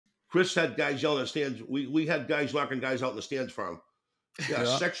Chris had guys yelling in the stands. We had guys knocking guys out in the stands for him. Yeah,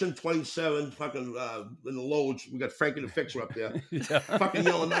 Yeah. section 27, fucking in the loads. We got Frankie the Fixer up there. Yeah. Fucking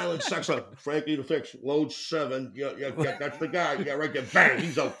yelling Island Section. Frankie the Fix, load 7. Yeah, that's the guy. Yeah, right there. Bang,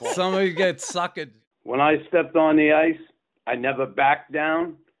 he's out cold. Somebody gets suckered. When I stepped on the ice, I never backed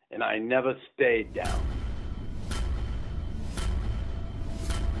down, and I never stayed down.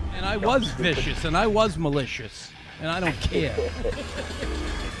 And I was vicious, and I was malicious, and I don't care.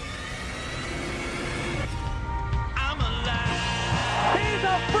 He's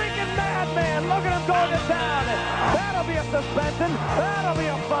a freaking madman. Look at him going to town. That'll be a suspension. That'll be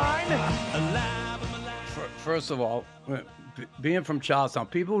a fine. First of all, being from Charlestown,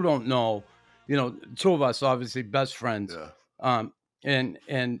 people don't know, two of us obviously best friends. Yeah.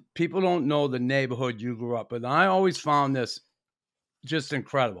 And people don't know the neighborhood you grew up in. I always found this just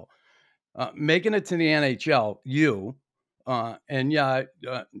incredible. Making it to the NHL,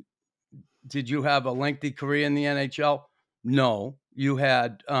 did you have a lengthy career in the NHL? No, you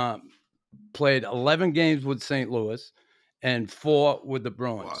had played 11 games with St. Louis and 4 with the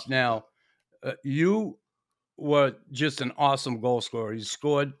Bruins. Wow. Now, you were just an awesome goal scorer. You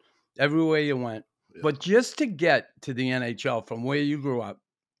scored everywhere you went. Yeah. But just to get to the NHL from where you grew up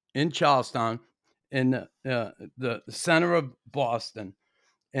in Charlestown, in the center of Boston,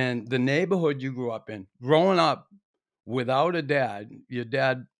 and the neighborhood you grew up in, growing up without a dad, your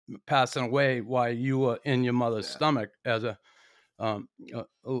dad passing away while you were in your mother's stomach as a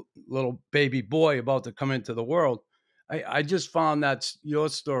little baby boy about to come into the world. I just found your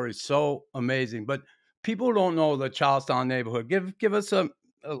story so amazing. But people don't know the Charlestown neighborhood. Give us a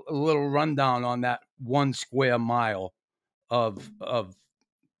little rundown on that 1 square mile of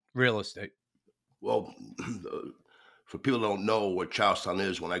real estate. Well, for people who don't know what Charlestown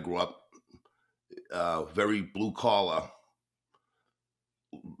is, when I grew up, very blue collar,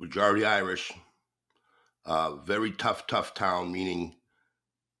 majority Irish, very tough town, meaning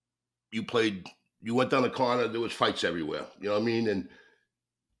you went down the corner, there was fights everywhere. You know what I mean? And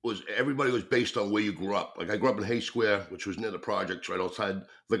everybody was based on where you grew up. Like I grew up in Hay Square, which was near the projects, right outside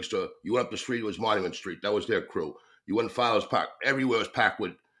liquor store. You went up the street, it was Monument Street. That was their crew. You went to Fowler's Park. Everywhere was packed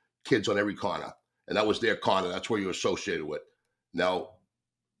with kids on every corner. And that was their corner. That's where you were associated with. Now,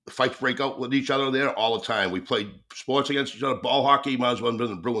 the fights break out with each other there all the time. We played sports against each other. Ball hockey, might as well have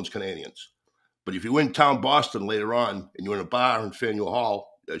been the Bruins, Canadiens. But if you were in town Boston later on, and you were in a bar in Faneuil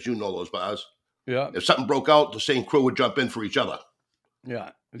Hall, as you know those bars, if something broke out, the same crew would jump in for each other.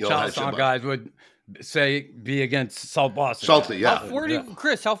 Yeah. Charlestown guys would be against South Boston. Salty, yeah.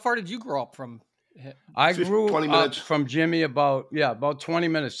 Chris, how far did you grow up from? I grew up from Jimmy about 20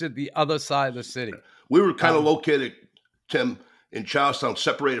 minutes to the other side of the city. We were kind of located, Tim, in Charlestown,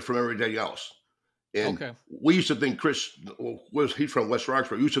 separated from everything else. And we used to think he's from West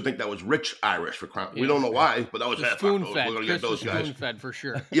Roxbury. We used to think that was rich Irish for crime. We don't know why, but that was spoon-fed. We're going to get those guys. Spoon-fed for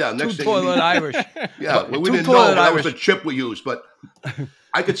sure. Yeah, next thing toilet Irish. Yeah, we didn't know that was a chip we used, but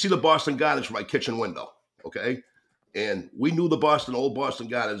I could see the Boston Gardens from my kitchen window, okay? And we knew the old Boston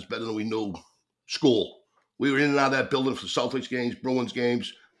Gardens better than we knew school. We were in and out of that building for Celtics games, Bruins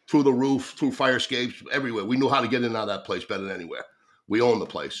games, through the roof, through fire escapes, everywhere. We knew how to get in and out of that place better than anywhere. We owned the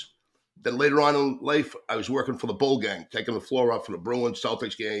place. Then later on in life, I was working for the Bull Gang, taking the floor up for the Bruins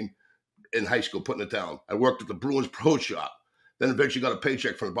Celtics game in high school, putting it down. I worked at the Bruins Pro Shop. Then eventually got a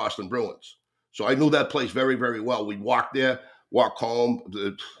paycheck from the Boston Bruins. So I knew that place very, very well. We'd walk there, walk home.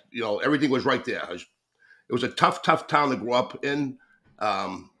 Everything was right there. It was a tough town to grow up in.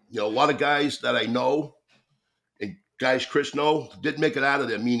 A lot of guys that I know and guys Chris know didn't make it out of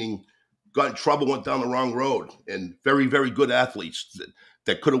there, meaning got in trouble, went down the wrong road, and very, very good athletes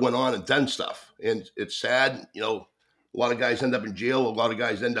that could have went on and done stuff. And it's sad, a lot of guys end up in jail. A lot of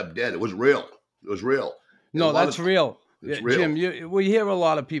guys end up dead. It was real. No, that's real. It's real. Jim, we hear a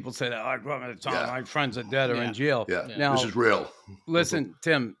lot of people say that, I grew up in a town, my friends are dead or in jail. Yeah, now, this is real. Listen,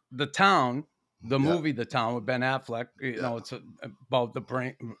 Tim, The Town, the movie The Town with Ben Affleck, it's about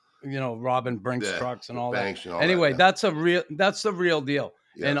the robbing Brinks trucks and all that. And all anyway, that, that's the real deal.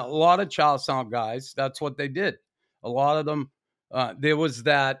 Yeah. And a lot of Charlestown guys, that's what they did. A lot of them, there was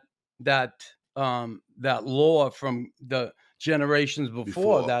that lore from the generations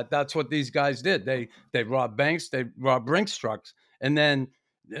before that. That's what these guys did. They robbed banks, they robbed Brinks trucks, and then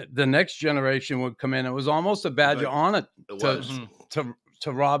the next generation would come in. It was almost a badge of honor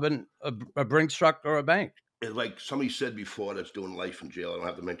to robbing a Brinks truck or a bank. And like somebody said before, that's doing life in jail. I don't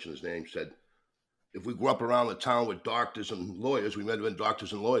have to mention his name. Said, if we grew up around the town with doctors and lawyers, we might have been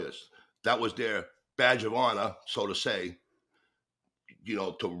doctors and lawyers. That was their badge of honor, so to say.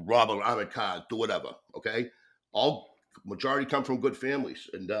 To rob an armored car, do whatever. Okay, all majority come from good families,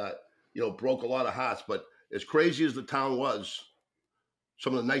 and broke a lot of hearts. But as crazy as the town was,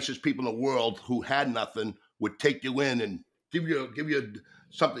 some of the nicest people in the world who had nothing would take you in and give you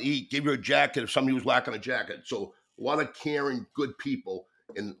something to eat, give you a jacket if somebody was lacking a jacket. So a lot of caring, good people,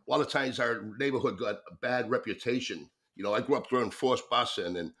 and a lot of times our neighborhood got a bad reputation. I grew up during Force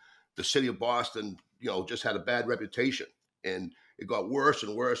Busing, and the city of Boston, just had a bad reputation, and it got worse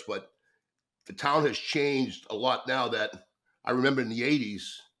and worse. But the town has changed a lot now. That I remember in the 80s,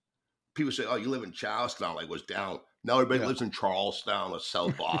 people say, "Oh, you live in Charlestown," like it was down. Now everybody lives in Charlestown or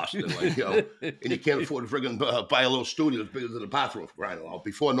South Boston, and you can't afford to friggin' buy a little studio as big as the bathroom for crying out loud.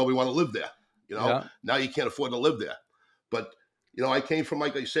 Before, nobody wanted to live there. Now you can't afford to live there. But I came from,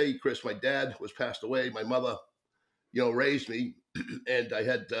 like I say, Chris. My dad was passed away. My mother, raised me, and I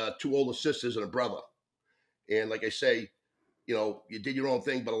had 2 older sisters and a brother. And like I say, you did your own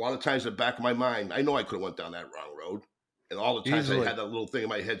thing, but a lot of times in the back of my mind, I know I could have went down that wrong road. And all the times I had that little thing in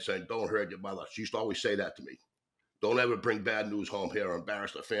my head saying, "Don't hurt your mother." She used to always say that to me. "Don't ever bring bad news home here or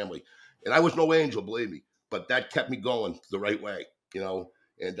embarrass the family." And I was no angel, believe me, but that kept me going the right way,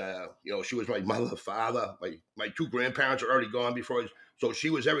 And, she was my mother, father. My 2 grandparents are already gone before, so she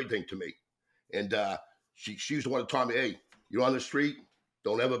was everything to me. And she used to want to tell me, "Hey, you're on the street,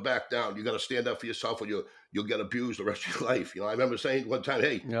 don't ever back down. You got to stand up for yourself, or you'll get abused the rest of your life." I remember saying one time,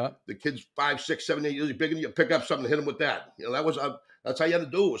 "Hey, the kid's 5, 6, 7, 8 years bigger than you. Pick up something and hit him with that." That's how you had to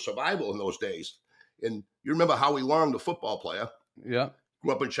do it, with survival in those days. And you remember Howie Long, the football player? Yeah.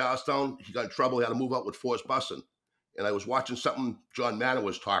 Grew up in Charlestown. He got in trouble. He had to move out with Force Busing. And I was watching something John Madden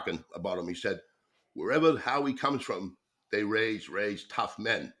was talking about him. He said, wherever Howie comes from, they raise tough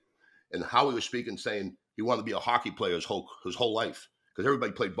men. And Howie was speaking, saying he wanted to be a hockey player his whole life, because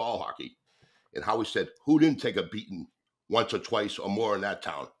everybody played ball hockey. And Howie said, who didn't take a beating once or twice or more in that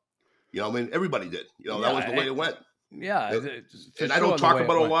town? Everybody did. That was the way it went. Yeah. And I don't talk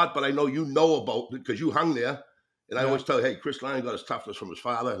about it a lot, but I know about it because you hung there. And I always tell you, hey, Chris Lyon got his toughness from his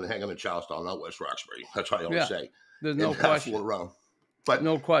father and hanging in Charlestown, not West Roxbury. That's what I always say. There's no question. But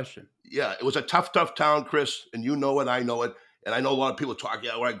no question. Yeah, it was a tough town, Chris, and you know it, I know it. And I know a lot of people talk,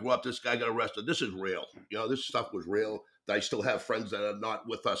 where I grew up, this guy got arrested. This is real. This stuff was real. I still have friends that are not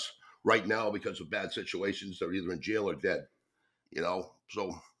with us right now because of bad situations. They're either in jail or dead.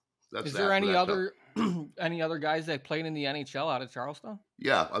 So that's Is there any other any other guys that played in the NHL out of Charlestown?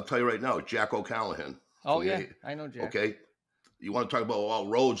 Yeah, I'll tell you right now, Jack O'Callahan. Oh, yeah, I know Jack. Okay, you want to talk about all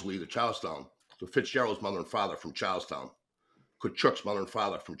roads lead to Charlestown. So Fitzgerald's mother and father from Charlestown. Kachuk's mother and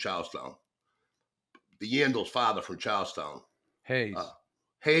father from Charlestown. The Yandel's father from Charlestown.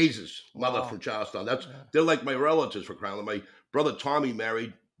 Hayes' mother from Charlestown. They're like my relatives for crying out. My brother Tommy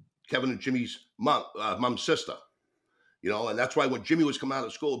married Kevin and Jimmy's mom's sister. And that's why when Jimmy was coming out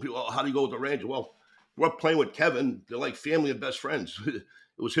of school, people, how do you go with the Rangers? Well, we're playing with Kevin. They're like family and best friends.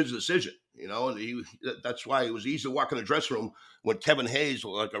 It was his decision, and that's why it was easy to walk in the dressing room when Kevin Hayes,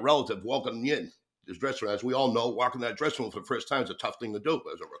 like a relative, welcoming in his dressing room. As we all know, walking in that dressing room for the first time is a tough thing to do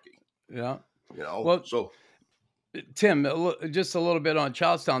as a rookie. Yeah. Well, so Tim, just a little bit on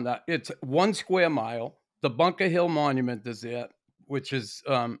Charlestown. That it's 1 square mile. The Bunker Hill Monument is there, which is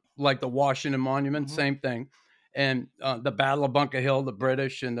like the Washington Monument, same thing. And the Battle of Bunker Hill, the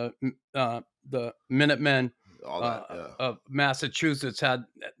British and the Minutemen of Massachusetts had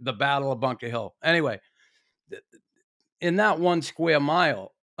the Battle of Bunker Hill. Anyway, in that 1 square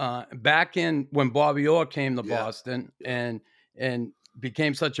mile, back in when Bobby Orr came to Boston and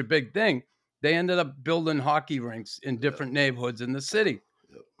became such a big thing, they ended up building hockey rinks in different neighborhoods in the city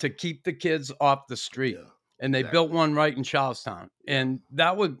to keep the kids off the street. Yeah. And they built one right in Charlestown. And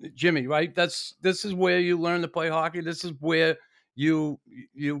that was Jimmy, right? This is where you learn to play hockey. This is where you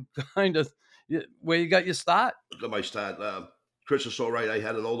kind of where you got your start. Got my start. Chris is so right. I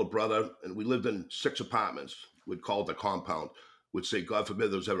had an older brother, and we lived in 6 apartments. We'd call it the compound. We'd say, God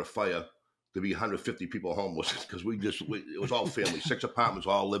forbid there was ever a fire, there'd be 150 people homeless because it was all family. 6 apartments,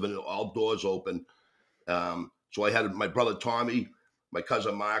 all living, all doors open. So I had my brother Tommy, my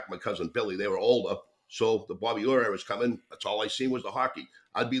cousin Mark, my cousin Billy. They were older. So the Bobby Orr era was coming. That's all I seen was the hockey.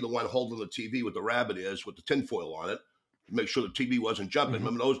 I'd be the one holding the TV with the rabbit ears with the tinfoil on it to make sure the TV wasn't jumping.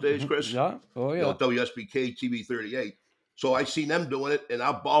 Remember those days, Chris? Yeah. Oh, yeah. WSBK TV 38. So I seen them doing it. And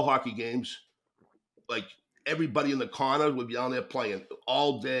our ball hockey games, like everybody in the corner would be down there playing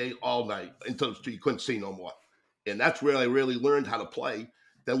all day, all night until you couldn't see no more. And that's where I really learned how to play.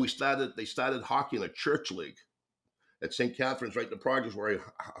 Then they started hockey in a church league at St. Catherine's, right in the projects where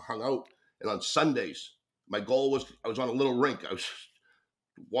I hung out. And on Sundays, my goal was, I was on a little rink. I was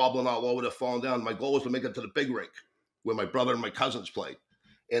wobbling all over there, falling down. My goal was to make it to the big rink where my brother and my cousins played.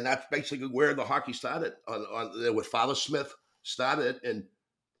 And that's basically where the hockey started. With Father Smith started, and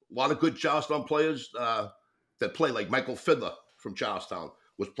a lot of good Charlestown players that play, like Michael Fiddler from Charlestown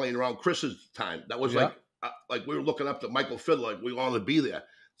was playing around Chris's time. That was like we were looking up to Michael Fiddler. Like we wanted to be there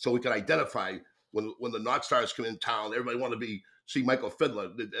so we could identify when the North Stars come in town. Everybody wanted to see Michael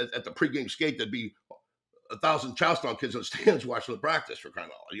Fiddler at the pregame skate. There'd be 1,000 Charlestown kids in the stands watching the practice for crying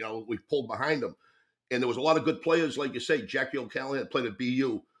out loud. You know, we pulled behind them. And there was a lot of good players, like you say. Jackie O'Callaghan played at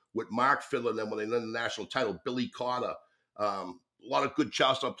BU with Mark Fiddler. Then when they won the national title, Billy Carter. A lot of good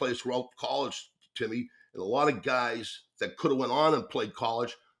Charlestown players throughout college, Timmy. And a lot of guys that could have went on and played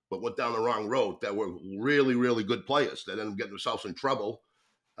college, but went down the wrong road that were really, really good players that ended up getting themselves in trouble.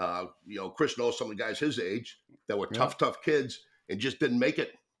 Chris knows some of the guys his age that were tough kids and just didn't make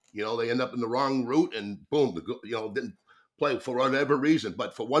it. You know, they end up in the wrong route and boom, didn't play for whatever reason.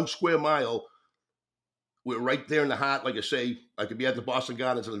 But for 1 square mile, we're right there in the heart. Like I say, I could be at the Boston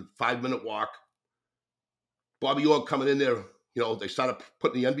Gardens in a 5-minute walk. Bobby Orr coming in there, they started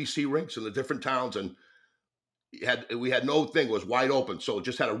putting the NBC rinks in the different towns, and we had no thing. It was wide open, so it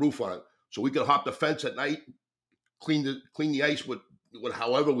just had a roof on it. So we could hop the fence at night, clean the ice with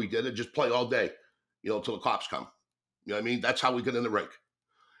however we did it, just play all day, till the cops come. You know what I mean? That's how we get in the rink.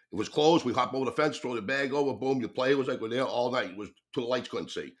 It was closed. We hop over the fence, throw the bag over, boom, you play. It was like we're there all night. It was till the lights couldn't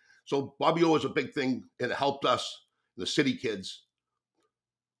see. So Bobby O was a big thing, and it helped us, the city kids,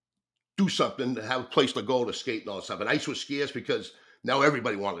 do something to have a place to go to skate and all that stuff. And ice was scarce because now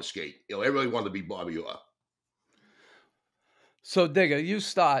everybody wanted to skate. Everybody wanted to be Bobby O. So Digger, you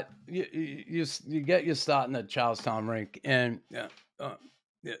get your start in the Charlestown rink, and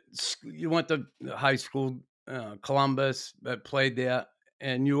you went to high school, Columbus, played there.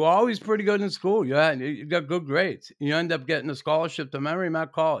 And you were always pretty good in school. You got good grades. You end up getting a scholarship to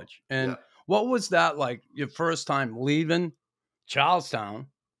Merrimack College. And what was that like, your first time leaving Charlestown,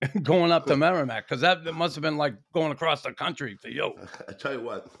 going up to Merrimack? Because that must have been like going across the country for you. I tell you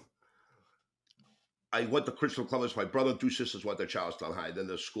what, I went to Christian Columbus. My brother and 2 sisters went to Charlestown High. Then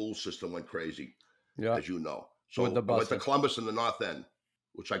the school system went crazy, as you know. So I went to Columbus in the North End,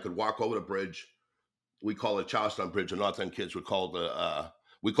 which I could walk over the bridge. We call it Charlestown Bridge. The North End kids would call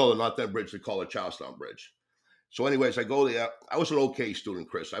we call the North End Bridge. They call it Charlestown Bridge. So anyways, I go there. I was an okay student,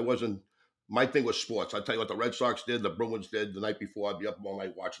 Chris. My thing was sports. I tell you what the Red Sox did, the Bruins did the night before. I'd be up all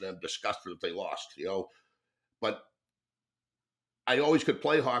night watching them, disgusted if they lost, But I always could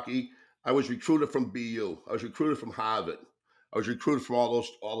play hockey. I was recruited from BU. I was recruited from Harvard. I was recruited from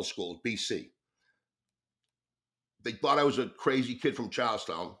all the schools, BC. They thought I was a crazy kid from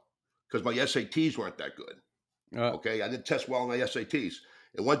Charlestown, because my SATs weren't that good. Okay, I didn't test well on my SATs.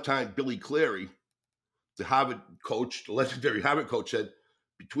 And one time, Billy Cleary, the Harvard coach, the legendary Harvard coach, said,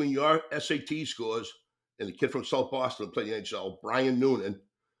 between your SAT scores and the kid from South Boston who played the NHL, Brian Noonan,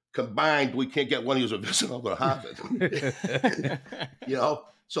 combined, we can't get one of you as a visitor to Harvard.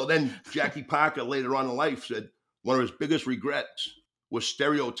 So then Jackie Parker later on in life said one of his biggest regrets was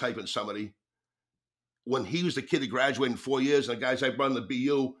stereotyping somebody when he was the kid that graduated in 4 years, and the guys I brought in the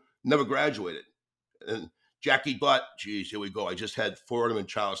BU never graduated. And Jackie thought, geez, here we go. I just had 4 of them in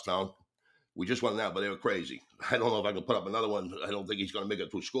Charlestown. We just won that, but they were crazy. I don't know if I can put up another one. I don't think he's going to make it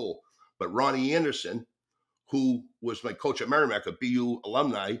through school. But Ronnie Anderson, who was my coach at Merrimack, a BU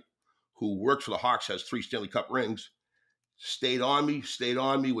alumni, who worked for the Hawks, has 3 Stanley Cup rings, stayed on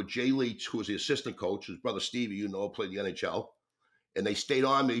me with Jay Leach, who was the assistant coach. His brother Stevie, played the NHL. And they stayed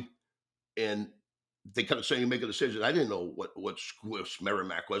on me, and they kept saying, make a decision. I didn't know what school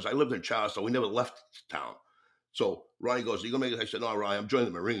Merrimack was. I lived in Charlestown. We never left town. So Ronnie goes, are you going to make it? I said, no, Ronnie, I'm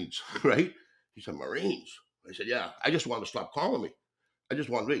joining the Marines, right? He said, Marines? I said, yeah. I just wanted to stop calling me. I just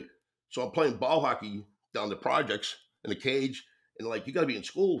wanted to be. So I'm playing ball hockey down the projects in the cage. And like, you got to be in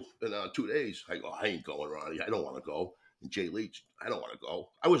school in 2 days. I go, I ain't going, Ronnie. I don't want to go. And Jay Leach, I don't want to go.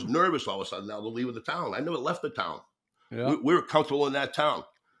 I was nervous all of a sudden now to leave the town. I never left the town. Yeah. We were comfortable in that town.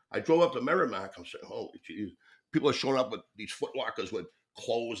 I drove up to Merrimack. I'm saying, holy geez. People are showing up with these Foot Lockers with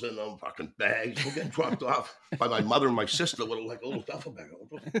clothes in them, fucking bags. We're getting dropped off by my mother and my sister with like a little duffel bag.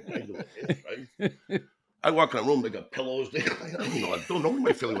 Right? I walk in a room, they got pillows there. I don't know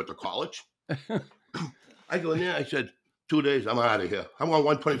my feeling with the college. I go in there, I said, 2 days, I'm out of here. I'm on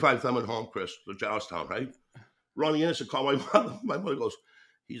 125 coming home, Chris, to Charlestown, right? Ronnie Anderson called my mother. My mother goes,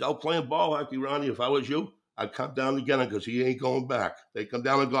 he's out playing ball hockey, Ronnie. If I was you, I'd come down to get him because he ain't going back. They come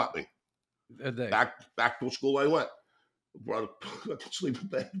down and got me. Back to school I went. Brought a sleeping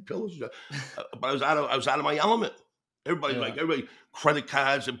bag, pillows. But I was out of my element. Everybody credit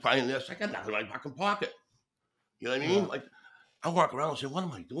cards and buying this. I got nothing in my fucking pocket. You know what I mean? Yeah. Like I walk around and say, what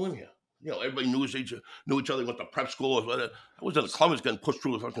am I doing here? You know, everybody knew each other, went to prep school or whatever. I was in the club, getting pushed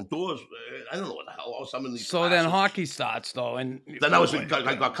through the fucking doors. I don't know what the hell. All of a sudden, these so classes. then hockey starts though, and then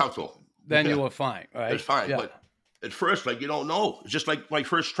I got comfortable. Then you were fine, right? It's fine, but at first, like, you don't know. It's just like my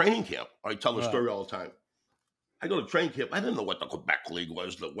first training camp. I tell the story all the time. I go to training camp. I didn't know what the Quebec League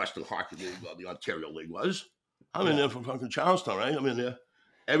was, the Western Hockey League, or the Ontario League was. I'm in there from fucking Charlestown, right? I'm in there.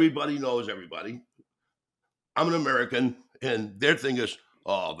 Everybody knows everybody. I'm an American, and their thing is,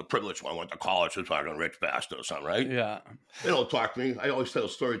 oh, the privileged one went to college, is fucking rich bastard or something, right? Yeah. They don't talk to me. I always tell a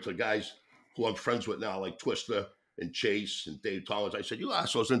story to guys who I'm friends with now, like Twister and Chase and Dave Thomas. I said, you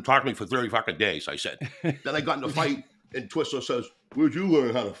assholes didn't talk to me for 30 fucking days, I said. Then I got in a fight, and Twister says, where'd you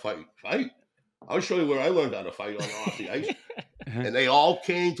learn how to fight? Fight? I'll show you where I learned how to fight on off the ice. And they all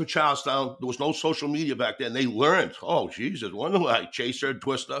came to Charlestown. There was no social media back then. They learned. Oh, Jesus, one of my Chaser,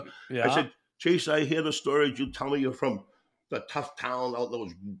 Twister. Yeah. I said, Chase, I hear the stories. You tell me you're from the tough town out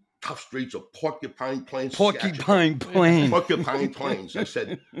those tough streets of Porcupine Plains. Porcupine Plains. Porcupine Plains. I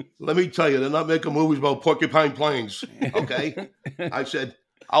said, let me tell you, they're not making movies about Porcupine Plains. Okay? I said,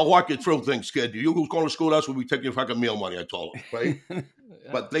 I'll walk you through things, kid. You who's going to school with us will be taking your fucking meal money, I told him. Right?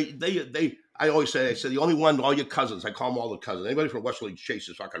 But I always say, the only one, all your cousins, I call them all the cousins. Anybody from Westerly Chase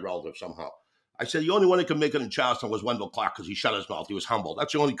is fucking relative somehow. I said, the only one that could make it in Charleston was Wendell Clark because he shut his mouth. He was humble.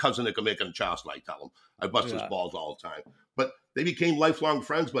 That's the only cousin that could make it in Charleston, I tell him. I bust his balls all the time. But they became lifelong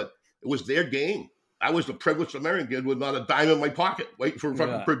friends, but it was their game. I was the privileged American kid with not a dime in my pocket waiting for a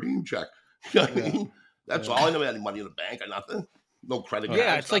fucking per diem check. You know what I mean? That's all. I never had any money in the bank or nothing. No credit card.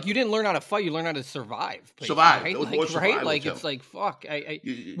 Yeah, it's like you didn't learn how to fight. You learned how to survive. Survive. Right? Like it's like, fuck.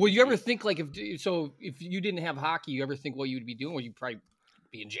 Well, you ever think, like, if you didn't have hockey, you ever think what you'd be doing? Would you probably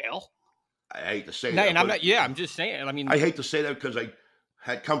be in jail? I hate to say that. And I'm not, I'm just saying. I mean, I hate to say that because I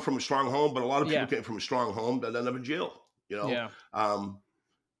had come from a strong home, but a lot of people came from a strong home that ended up in jail. You know? Yeah.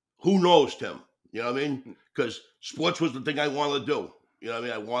 Who knows, Tim? You know what I mean? Because sports was the thing I wanted to do. You know what I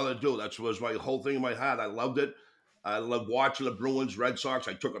mean? I wanted to do. That was my whole thing in my head. I loved it. I loved watching the Bruins, Red Sox.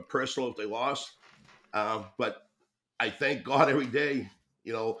 I took it personal if they lost. But I thank God every day.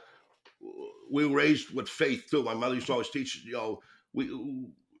 You know, we were raised with faith too. My mother used to always teach,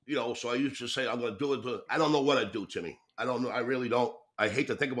 so I used to say, I'm going to do it. I don't know what I'd do, Timmy. I don't know. I really don't. I hate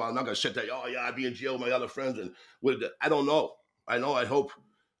to think about it. I'm not going to sit there, I'd be in jail with my other friends. I don't know. I hope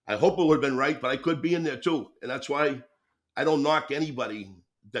it would have been right, but I could be in there too. And that's why I don't knock anybody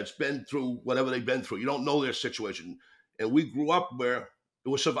that's been through whatever they've been through. You don't know their situation. And we grew up where it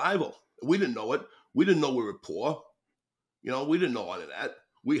was survival. We didn't know it. We didn't know we were poor. You know, we didn't know any of that.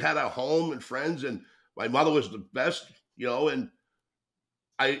 We had our home and friends, and my mother was the best, and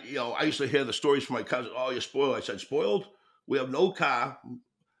I used to hear the stories from my cousin. Oh, you're spoiled. I said, spoiled? We have no car.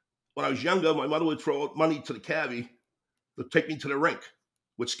 When I was younger, my mother would throw money to the cabbie to take me to the rink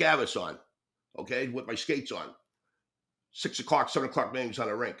with Scavis on, okay, with my skates on. 6 o'clock, 7 o'clock games on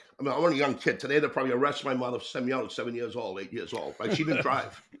a rink. I mean, I'm only a young kid. Today, they'll probably arrest my mother, send me out at 7 years old, 8 years old. Right? She didn't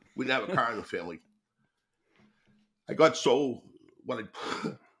drive. We didn't have a car in the family. I got so, when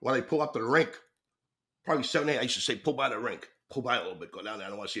I pull up to the rink, probably 7, 8, I used to say, pull by the rink. Pull by a little bit, go down there. I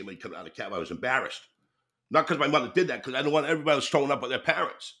don't want to see anybody coming out of the cab. I was embarrassed. Not because my mother did that, because I don't want everybody else showing up with their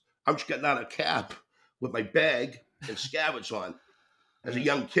parents. I'm just getting out of a cab with my bag and Scabbers on. As a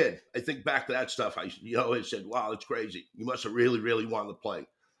young kid, I think back to that stuff. I said, wow, that's crazy. You must have really, really wanted to play.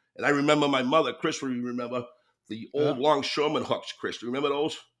 And I remember my mother, Chris, you remember the old longshoreman hooks, Chris. Do you remember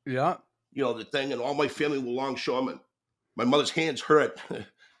those? Yeah. You know, the thing, and all my family were longshoremen. My mother's hands hurt.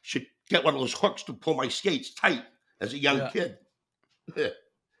 She'd get one of those hooks to pull my skates tight as a young kid. It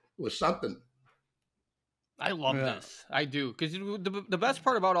was something. I love this. I do. Because the best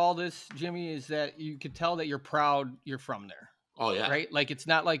part about all this, Jimmy, is that you could tell that you're proud you're from there. Oh yeah, right. Like it's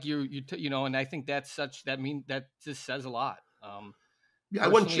not like you and I think that just says a lot. I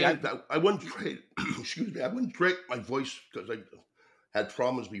wouldn't trade that. I wouldn't trade. Excuse me. I wouldn't trade my voice because I had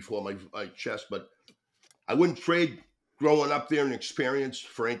problems before my chest, but I wouldn't trade growing up there and experience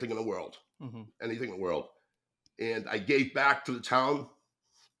for anything in the world. Mm-hmm. Anything in the world. And I gave back to the town.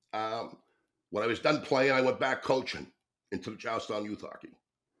 When I was done playing, I went back coaching into the Charlestown youth hockey,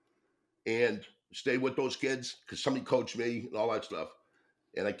 and stayed with those kids because somebody coached me and all that stuff.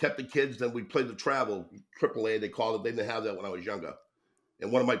 And I kept the kids. Then we played the travel, AAA, they called it. They didn't have that when I was younger.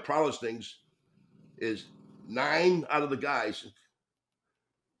 And one of my proudest things is 9 out of the guys,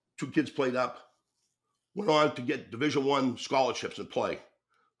 2 kids played up, went on to get Division I scholarships and play.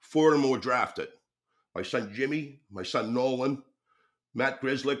 4 of them were drafted. My son Jimmy, my son Nolan, Matt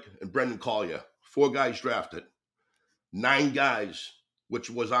Grislick, and Brendan Collier. 4 guys drafted. 9 guys, which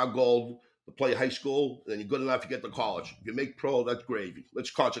was our goal. to play high school, and then you're good enough, you get to college. If you make pro, that's gravy.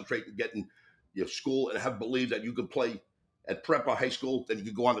 Let's concentrate on getting your school and have believe that you can play at prep or high school, then you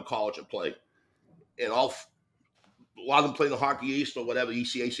can go on to college and play. And a lot of them play in the Hockey East or whatever,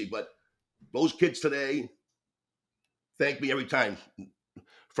 ECAC, but those kids today thank me every time.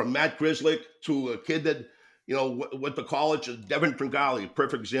 From Matt Grislick to a kid that, went to college, Devin Tringali, a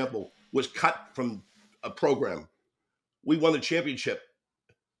perfect example, was cut from a program. We won the championship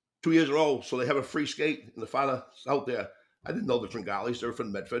 2 years in a row, so they have a free skate, and the father's out there. I didn't know the Tringalis. They were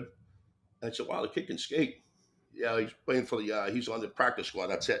from Medford. And I said, wow, the kid can skate. Yeah, he's playing for he's on the practice squad.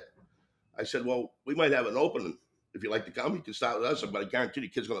 That's it. I said, well, we might have an opening. If you'd like to come, you can start with us, but I guarantee the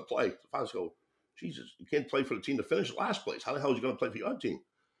kid's going to play. The fathers go, Jesus, you can't play for the team to finish last place. How the hell is he going to play for your team?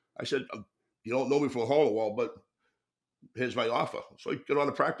 I said, you don't know me from a hole in the wall, but here's my offer. So he got on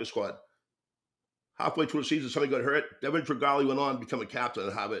the practice squad. Halfway through the season, somebody got hurt. Devin Tringali went on to become a captain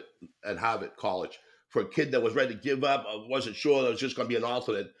at Harvard College. For a kid that was ready to give up, I wasn't sure that was just going to be an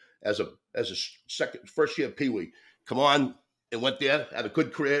alternate as a first year Pee-wee. Come on and went there, had a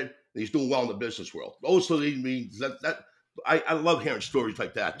good career, and he's doing well in the business world. Those means that I love hearing stories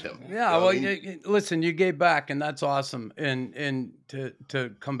like that, Tim. Yeah, listen, you gave back, and that's awesome. And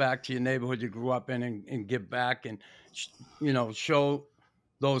to come back to your neighborhood you grew up in and give back and, show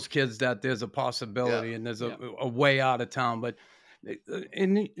those kids that there's a possibility and there's a way out of town. But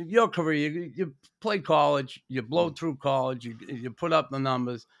in your career, you play college, you blow through college, you put up the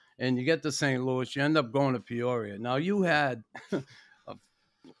numbers, and you get to St. Louis, you end up going to Peoria. Now, you had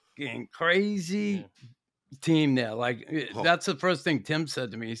a crazy team there. That's the first thing Tim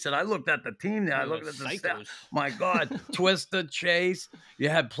said to me. He said, I looked at the team there. I looked at the staff. My God, Twister, Chase. You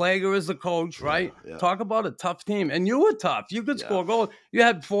had Plager as the coach, right? Yeah. Talk about a tough team. And you were tough. You could score goals. You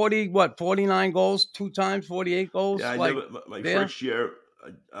had 49 goals, 2 times, 48 goals? Yeah, my first year,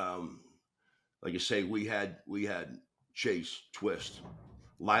 like I say, we had Chase, Twist,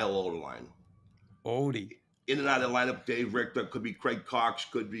 Lyle Oderline. Odie. In and out of the lineup, Dave Richter, could be Craig Cox,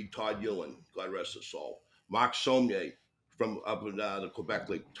 could be Todd Ewan, God rest his soul. Mark Sommier from up in the Quebec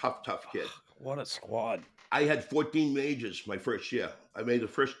League, tough kid. What a squad. I had 14 majors my first year. I made the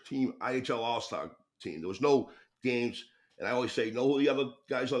first team IHL All-Star team. There was no games, and I always say, know who the other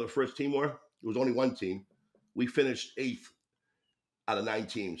guys on the first team were? There was only one team. We finished 8th out of 9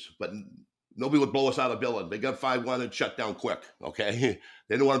 teams, but nobody would blow us out of the building. They got 5-1 and shut down quick, okay?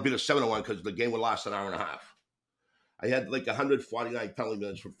 They didn't want to beat us 7-1 because the game would last an hour and a half. I had 149 penalty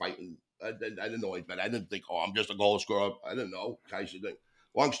minutes for fighting. I didn't know any better. I didn't think, I'm just a goal scorer. I didn't know.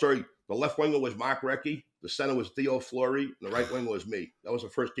 Long story, the left winger was Mark Recchi, the center was Theo Fleury, and the right winger was me. That was the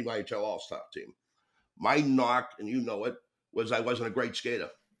first team IHL All-Star team. My knock, and you know it, was I wasn't a great skater.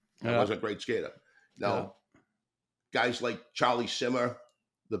 I wasn't a great skater. Now, guys like Charlie Simmer,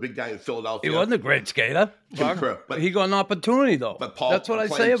 the big guy in Philadelphia. He wasn't a great skater. But he got an opportunity, though. But Paul, that's what I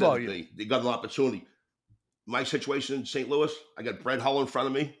say about you. He got an opportunity. My situation in St. Louis, I got Brett Hull in front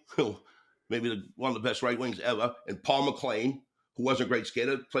of me, maybe one of the best right wings ever, and Paul McLean, who wasn't a great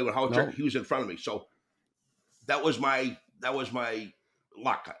skater, played with Howard Checker. He was in front of me. So that was my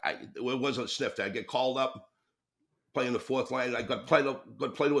luck. It wasn't a sniff. I get called up, playing the 4th line. I got played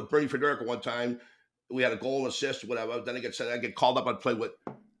with Bernie Federico one time. We had a goal and assist, whatever. Then I get called up. I'd play with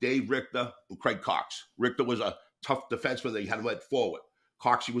Dave Richter and Craig Cox. Richter was a tough defenseman. They had him at forward.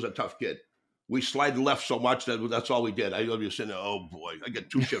 Coxie was a tough kid. We slide left so much that that's all we did. I was sitting there, oh boy, I get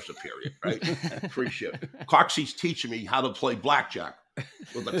 2 shifts a period, right? 3 shifts. Coxie's teaching me how to play blackjack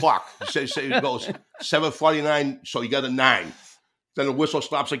with the clock. Say it goes 7:49, so you got a 9. Then the whistle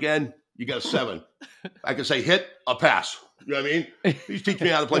stops again, you got a 7. I can say hit or pass. You know what I mean? He's teaching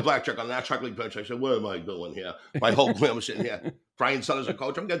me how to play blackjack on the National Hockey League bench. I said, what am I doing here? My whole glam was sitting here. Brian Sutter's a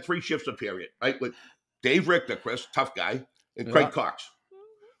coach. I'm getting 3 shifts a period, right? With Dave Richter, Chris, tough guy, and Craig Cox.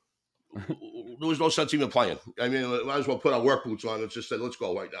 There was no sense even playing. I mean, I might as well put our work boots on and just said, let's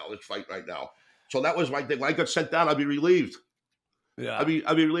go right now. Let's fight right now. So that was my thing. When I got sent down, I'd be relieved. Yeah. I'd be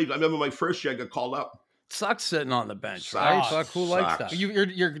relieved. I remember my first year I got called up. Sucks sitting on the bench, right? Who likes that?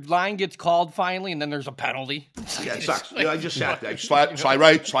 Your line gets called finally, and then there's a penalty. Yeah, it sucks. I just sat there. Slide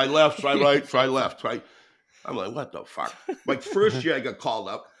right, slide left, slide right, slide left, right? I'm like, what the fuck? My first year I got called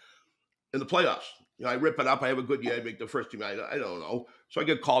up in the playoffs. I rip it up. I have a good year. I make the first team. I don't know. So I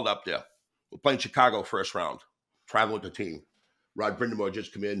get called up there. We're playing Chicago first round. Traveling with the team. Rod Brindamore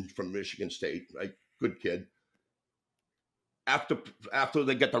just come in from Michigan State. Right? Good kid. After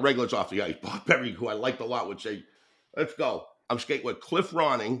they get the regulars off the ice, Bob Berry, who I liked a lot, would say, let's go. I'm skating with Cliff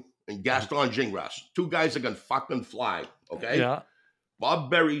Ronning and Gaston Gingras. 2 guys that can fucking fly. Okay? Yeah.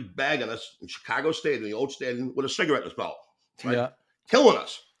 Bob Berry bagging us in Chicago Stadium, the old stadium, with a cigarette in his mouth. Right? Yeah. Killing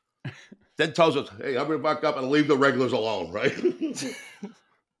us. then tells us, hey, I'm going to back up and leave the regulars alone, right?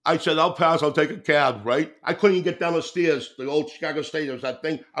 I said, I'll pass. I'll take a cab, right? I couldn't even get down the stairs. The old Chicago Stadium, that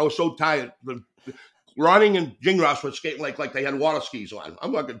thing. I was so tired. Ronning and Gingras were skating like they had water skis on.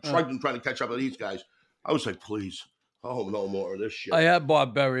 I'm like trudging trying to catch up with these guys. I was like, please, oh, no more of this shit. I had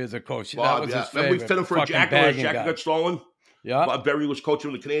Bob Berry as a coach. Bob, that was his favorite. Remember we fit him for a jacket. His jacket got stolen. Yeah. Bob Berry was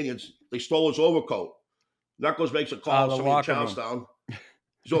coaching the Canadiens. They stole his overcoat. Knuckles makes a call to somebody in Charlestown.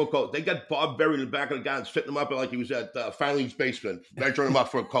 His overcoat. They got Bob Berry in the back of the guns, fitting him up like he was at Filing's basement, measuring him up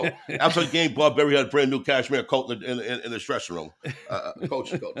for a coat. After the game, Bob Berry had a brand new cashmere coat in his dressing room,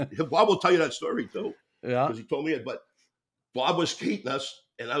 coach's coat. Bob will tell you that story too. Yeah, because he told me it. But Bob was skating us,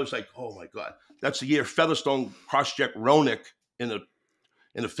 and I was like, "Oh my god!" That's the year Featherstone cross-checked Roenick in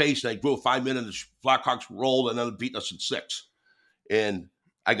the face, and they grew a 5 minute. And the Blackhawks rolled, and then beat us in 6. And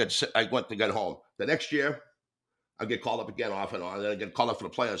I went to get home. The next year, I get called up again off and on, and then I get called up for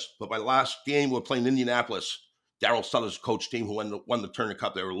the playoffs. But my last game, we're playing Indianapolis. Darryl Sutter's coach team, who won the Turner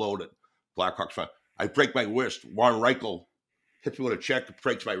Cup. They were loaded. Blackhawks fan. I break my wrist. Warren Reichel hits me with a check,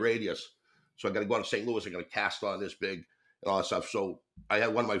 breaks my radius. So I got to go to St. Louis. I got to cast on this big and all that stuff. So I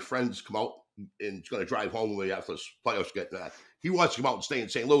had one of my friends come out and he's going to drive home with me after this playoffs getting that. He wants to come out and stay in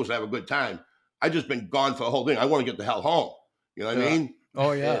St. Louis and have a good time. I just been gone for the whole thing. I want to get the hell home. You know what I mean?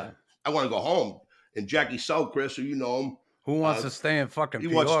 Oh, yeah. I want to go home. And Jackie Sell, Chris, who you know him. Who wants to stay in fucking Peoria?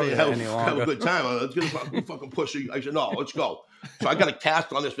 He wants to stay and have a good time. Let's get a fucking pussy. I said, no, let's go. So I got a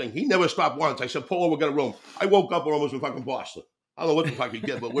cast on this thing. He never stopped once. I said, pull over, get a room. I woke up and almost in fucking Boston. I don't know what the fuck he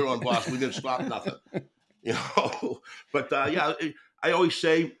did, but we're on Boston. We didn't stop nothing. You know? But, yeah, I always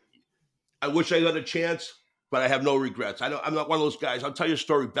say, I wish I had a chance, but I have no regrets. I'm not one of those guys. I'll tell you a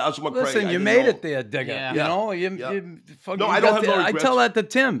story. Basil McRae. Listen, you made it there, Digger. Yeah. You know? No, I don't have no regrets. I tell that to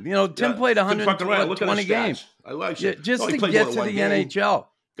Tim. You know, Tim played 120 games. I like it. Just to get to the NHL.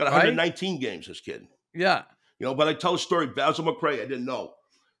 Got 119 games, this kid. Yeah. You know, but I tell a story. Basil McRae, I didn't know.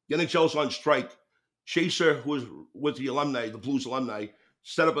 The NHL's on strike. Chaser, who was with the alumni, the Blues alumni,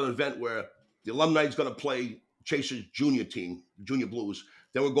 set up an event where the alumni is going to play Chaser's junior team, Junior Blues.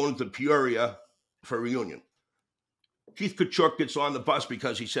 Then we're going to Peoria for a reunion. Keith Kachuk gets on the bus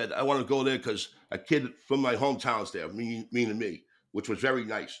because he said, I want to go there because a kid from my hometown's there, meaning me, which was very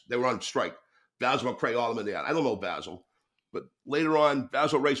nice. They were on strike. Basil McRae, all of them in there. I don't know Basil. But later on,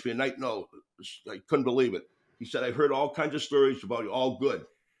 Basil raced me a night note. I couldn't believe it. He said, I heard all kinds of stories about you, all good.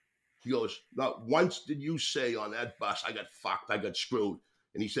 He goes, not once did you say on that bus, I got fucked, I got screwed.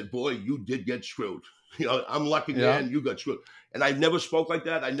 And he said, boy, you did get screwed. You know, I'm lucky, man, you got screwed. And I never spoke like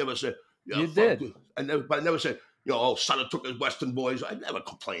that. I never said, you did. But I never said, you know, oh, Sutter took his Western boys. I never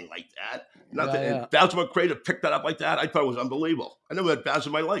complained like that. Nothing. And Basil McRae to pick that up like that, I thought it was unbelievable. I never had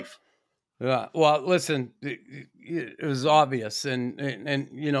Basil in my life. Yeah. Well, listen, it was obvious. And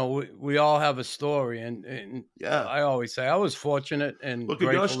you know, we all have a story. And yeah, I always say I was fortunate and look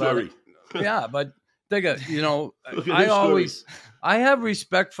grateful. Look at your story. Yeah, but Digga, you know, I have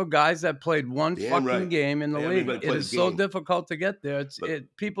respect for guys that played one fucking game in the league. It is so difficult to get there.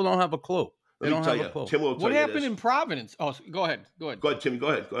 People don't have a clue. They don't have a clue. Tim will tell what happened in Providence? Oh, go ahead. Go ahead, Tim. Go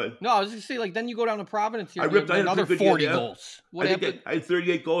ahead. No, I was just going to say, like, then you go down to Providence. I ripped another 40 goals. What happened? I had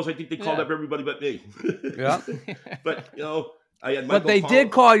 38 goals. I think they called up everybody but me. Yeah. But, you know, I had But they did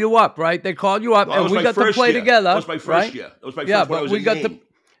call you up, right? They called you up, and we got to play together. That was my first year. That was my first when I was in Maine.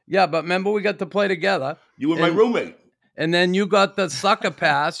 Yeah, but remember, we got to play together. You were my roommate. And then you got the sucker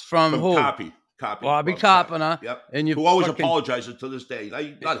pass from who? Bobby Carpenter. Yep. And you who always apologizes to this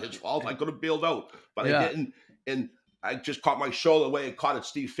day. Not his fault. I could have bailed out, but I didn't. And I just caught my shoulder the way it caught it.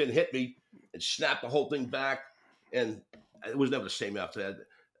 Steve Finn hit me and snapped the whole thing back. And it was never the same after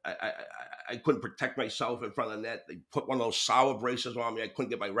that. I couldn't protect myself in front of the net. They put one of those sour braces on me. I couldn't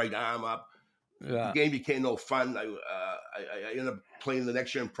get my right arm up. Yeah. The game became no fun. I ended up playing the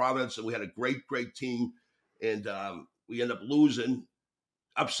next year in Providence, and we had a great team. And we ended up losing,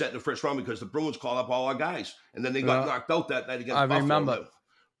 upset in the first round because the Bruins called up all our guys. And then they got knocked out that night against Buffalo. I remember.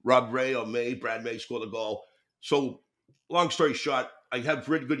 Rob Ray or Brad May scored a goal. So, long story short, I had a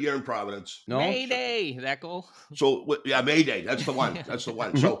pretty good year in Providence. No? Mayday, that goal. So, yeah, Mayday. That's the one. That's the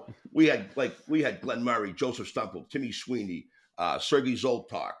one. So, we had Glenn Murray, Joseph Stumple, Timmy Sweeney, Sergei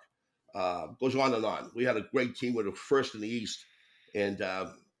Zoltak. Goes on and on. We had a great team. We were first in the East. And,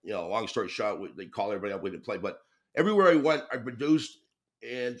 you know, long story short, they call everybody up, we didn't play. But everywhere I went, I produced,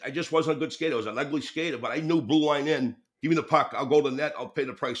 and I just wasn't a good skater. I was an ugly skater, but I knew blue line in. Give me the puck. I'll go to the net. I'll pay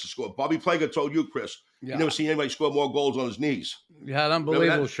the price to score. Bobby Plager told you, Chris, you never seen anybody score more goals on his knees. You had an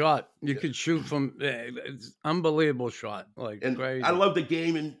unbelievable shot. You could shoot from unbelievable shot. And crazy. I love the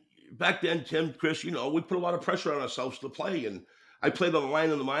game. And back then, Tim, Chris, you know, we put a lot of pressure on ourselves to play. And I played on the line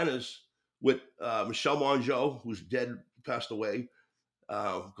in the minors with Michel Mongeau, who's dead, passed away,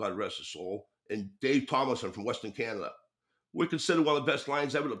 God rest his soul, and Dave Tomlinson from Western Canada. We're considered one of the best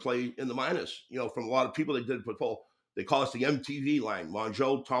lines ever to play in the minors. You know, from a lot of people, they call us the MTV line,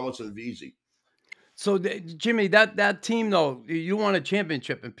 Mongeau, Tomlinson, and Vesey. So, Jimmy, that team, though, you won a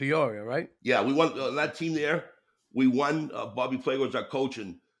championship in Peoria, right? Yeah, we won on that team there. We won. Bobby Plager was our coach,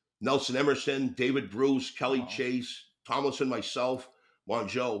 and Nelson Emerson, David Bruce, Kelly Chase, Tomlinson, myself,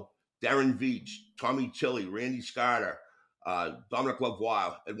 Mongeau, Darren Veach, Tommy Tilley, Randy Scarter, Dominic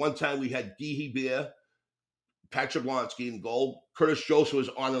Lavoie. At one time, we had Dee Beer, Patrick Lonsky in goal. Curtis Joseph was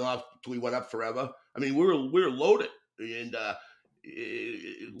on and off until we went up forever. I mean, we were loaded. And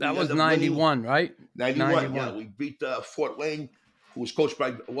that was 91, right? 91, yeah. We beat Fort Wayne, who was coached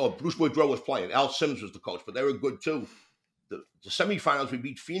by, Bruce Boudreau was playing. Al Simmons was the coach, but they were good too. The semifinals, we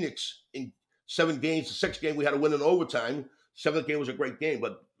beat Phoenix in 7 games. The 6th game, we had to win in overtime. 7th game was a great game,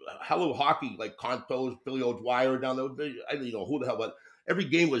 but hell of hockey, like Contos, Billy O'Dwyer down there. I don't know who the hell, but every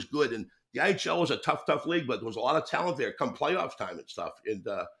game was good. And the NHL was a tough league, but there was a lot of talent there come playoff time and stuff. And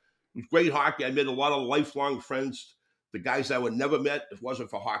it was great hockey. I made a lot of lifelong friends. The guys I would never met if it wasn't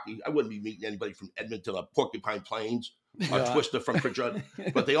for hockey. I wouldn't be meeting anybody from Edmonton or Porcupine Plains or Twister from Pritchard.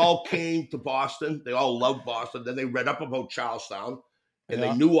 But they all came to Boston. They all loved Boston. Then they read up about Charlestown, and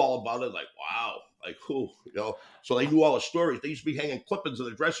they knew all about it. Like, wow, like who, you know? So they knew all the stories. They used to be hanging clippings in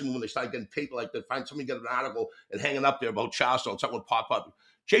the dressing room when they started getting paper. Like they'd find somebody get an article and hanging up there about Charlestown. Something would pop up.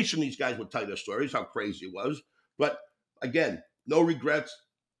 Jason, these guys would tell you their stories, how crazy it was. But again, no regrets.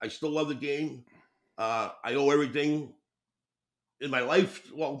 I still love the game. I owe everything in my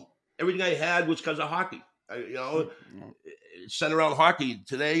life. Well, everything I had was because of hockey. It's centered around hockey.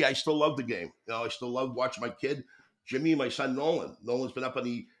 Today, I still love the game. You know, I still love watching my kid, Jimmy, and my son, Nolan. Nolan's been up in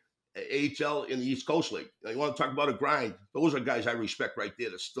the AHL in the East Coast League. You want to talk about a grind? Those are guys I respect right there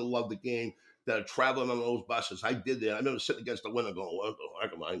that still love the game, that are traveling on those buses. I did that. I remember sitting against the window going, what the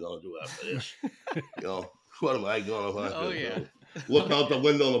heck am I going to do after this? What am I going to do? Oh, yeah. Look out the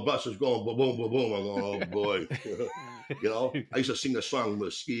window and the bus is going boom, boom, boom, boom. I'm going, oh, boy. I used to sing a song with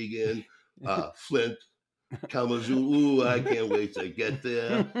Muskegon, Flint, Kalamazoo. Ooh, I can't wait to get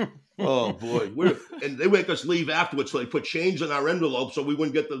there. Oh, boy. And they make us leave afterwards, so they put change in our envelope so we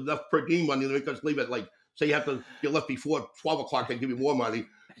wouldn't get enough per game money. They make us leave at, say you have to get left before 12 o'clock, they give you more money.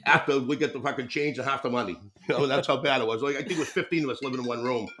 After we get the fucking change and half the money. That's how bad it was. I think it was 15 of us living in one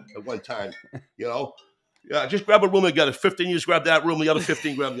room at one time, Yeah, just grab a room together. 15 years grab that room, the other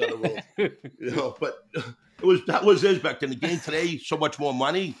 15 grab the other room. But that was his back then. The game today, so much more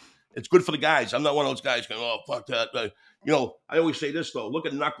money. It's good for the guys. I'm not one of those guys going, oh, fuck that. I always say this, though. Look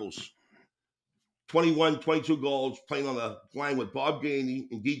at Knuckles. 21, 22 goals, playing on the line with Bob Gainey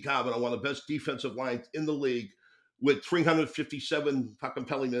and Guy Carbon on one of the best defensive lines in the league with 357 fucking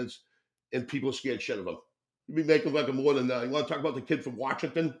penalty minutes, and people scared shit of him. You'd be making like more than that. You want to talk about the kid from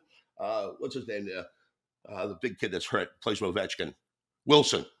Washington? What's his name there? The big kid that's hurt, plays with Ovechkin.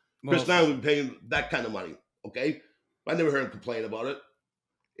 Wilson. Chris Nyland would be paying that kind of money, okay? I never heard him complain about it.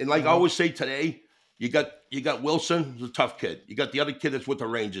 And like I always say today, you got Wilson, who's a tough kid. You got the other kid that's with the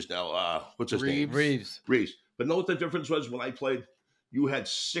Rangers now. What's his name? Reeves. But know what the difference was when I played? You had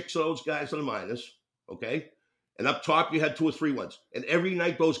 6 of those guys on the minors, okay? And up top, you had 2 or 3 ones. And every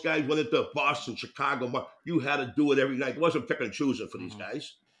night, those guys went into Boston, Chicago. You had to do it every night. It wasn't picking and choosing for these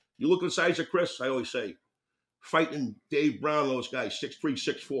guys. You look at the size of Chris, I always say, fighting Dave Brown, those guys, 6'3",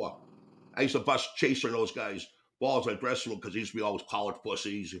 6'4". I used to bust chasing those guys, balls in the dressing room because they used to be always college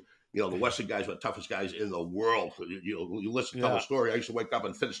pussies. The Western guys were the toughest guys in the world. You listen to the story. I used to wake up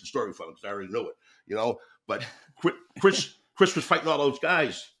and finish the story for them because I already knew it, But Chris was fighting all those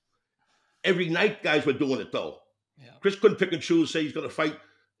guys. Every night, guys were doing it, though. Yeah. Chris couldn't pick and choose, say he's going to fight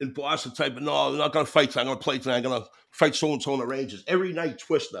in Boston type, but no, I'm not going to fight tonight. I'm going to play tonight. I'm going to fight so-and-so in the Rangers. Every night,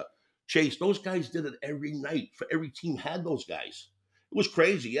 Twister, Chase, those guys did it every night. For every team had those guys. It was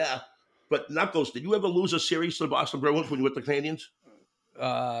crazy, yeah. But Knuckles, did you ever lose a series to the Boston Bruins when you were with the Canadiens?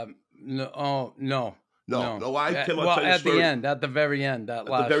 No. Why? Tim, at the very end.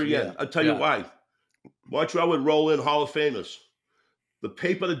 I'll tell you why. Montreal would roll in Hall of Famers. The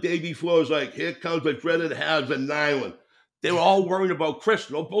paper the day before was like, here comes the dreaded Has-Been Nyland. They were all worried about Chris.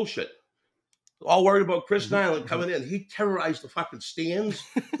 No bullshit. All worried about Chris Nyland coming in. He terrorized the fucking stands,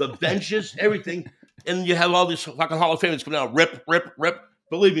 the benches, everything. And you have all these fucking Hall of Famers coming out. Rip, rip, rip.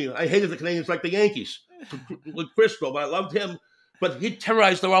 Believe me, I hated the Canadiens like the Yankees. With Chris, though, but I loved him. But he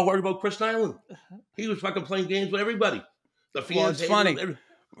terrorized. They were all worried about Chris Nyland. He was fucking playing games with everybody. The fans. Well, it's funny.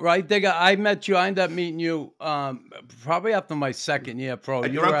 Right, I met you. I ended up meeting you probably after my second year pro.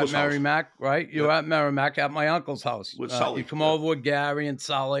 At You your were at uncle's house. Merrimack, right? You were at Merrimack at my uncle's house. With Sully. You come over with Gary and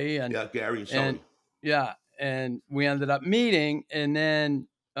Sully. And, yeah, Gary and Sully. And we ended up meeting. And then,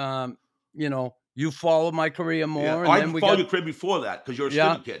 you followed my career more. Yeah. And I then followed your career before that because you're a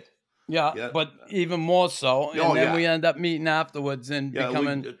student kid. Yeah, but even more so. And then we ended up meeting afterwards and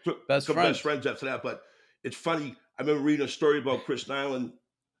becoming best friends. Best friends after that. But it's funny. I remember reading a story about Chris Nyland.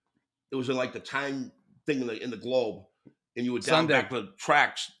 It was in like the time thing in the Globe. And you were down back to the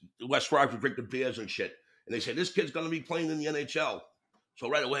tracks. West Rock would drink the beers and shit. And they said, this kid's going to be playing in the NHL. So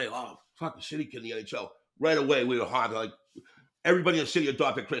right away, fuck, the city kid in the NHL. Right away, we were hard. Like, everybody in the city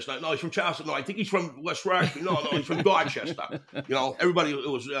adopted Chris Nyland. No, he's from Charlestown. No, I think he's from West Roxbury. No, he's from Dorchester. Everybody, it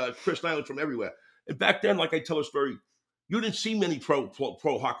was Chris Nyland from everywhere. And back then, like I tell a story, you didn't see many pro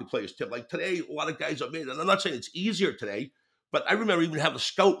hockey players, Tim. Like today, a lot of guys are made. And I'm not saying it's easier today, but I remember even having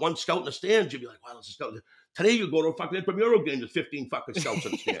one scout in the stands. You'd be like, wow, that's a scout. Today, you go to a fucking intramural game, there's 15 fucking scouts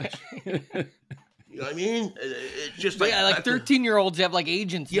in the stands. You know what I mean? It's just like... Yeah, like 13-year-olds have like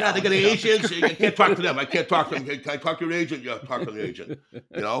agents. Yeah, they got agents. You can't talk to them. I can't talk to them. Can I talk to your agent? Yeah, talk to the agent.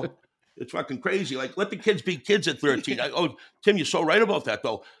 It's fucking crazy. Like, let the kids be kids at 13. Tim, you're so right about that,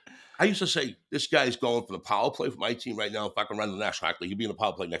 though. I used to say, this guy's going for the power play for my team right now. If I can run the National Hockey League, he'll be in the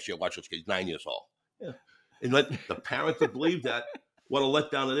power play next year. Watch this kid. He's 9 years old. Yeah. And let the parents that believe that, what a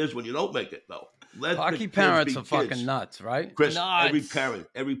letdown it is when you don't make it, though. Hockey parents are fucking nuts, right? Chris, nuts.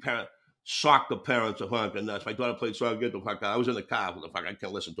 every parent, soccer parents are fucking nuts. My daughter played soccer, get the fuck out. I was in the car, the fuck, I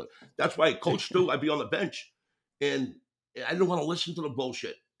can't listen to it. That's why Coach Stu, I'd be on the bench, and I didn't want to listen to the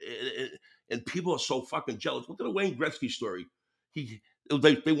bullshit. And people are so fucking jealous. Look at the Wayne Gretzky story.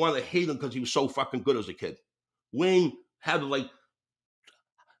 They wanted to hate him because he was so fucking good as a kid. Wayne had to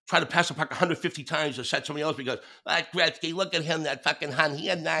try to pass the puck 150 times to set somebody else because, Gretzky, look at him, that fucking hun, he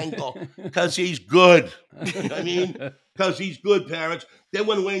had 9 goals. Because he's good. You know what I mean? Because he's good, parents. Then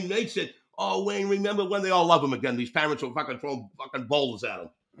when Wayne makes it, Wayne, remember when they all love him again? These parents will fucking throw fucking boulders at him.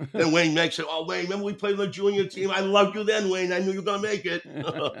 Then Wayne makes it, Wayne, remember we played on the junior team? I loved you then, Wayne. I knew you were going to make it.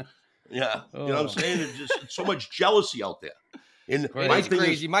 Yeah. You know what I'm saying? It's so much jealousy out there. And it's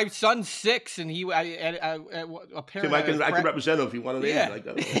crazy. My son's 6, and he apparently I can represent him if you want to. Yeah.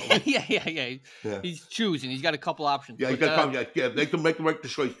 He's choosing. He's got a couple options. Yeah, they can make the right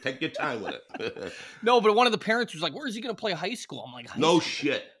choice. Take your time with it. No, but one of the parents was like, "Where is he going to play high school?" I'm like, "No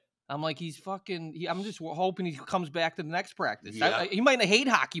shit." I'm like, he's fucking. I'm just hoping he comes back to the next practice. Yeah. He might hate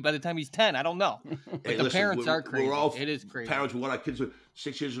hockey by the time he's 10. I don't know. But the parents are crazy. It is crazy. Parents, we want our kids who are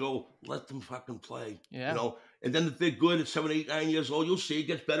 6 years old. Let them fucking play. Yeah. And then if they're good at 7, 8, 9 years old, you'll see it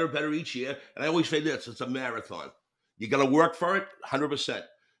gets better each year. And I always say this: it's a marathon. You got to work for it, 100%.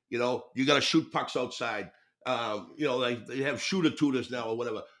 You got to shoot pucks outside. They have shooter tutors now or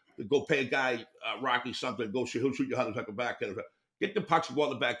whatever. Go pay a guy, Rocky something. He'll shoot you how to tuck a back end. Get the pucks and go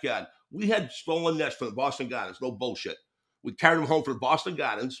in the backyard. We had stolen nets from the Boston Gardens. No bullshit. We carried them home from the Boston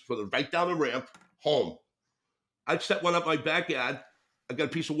Gardens, right down the ramp, home. I'd set one up in my backyard. I got a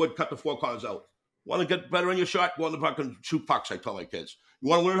piece of wood, cut the 4 corners out. Want to get better in your shot? Go in the puck and shoot pucks, I tell my kids. You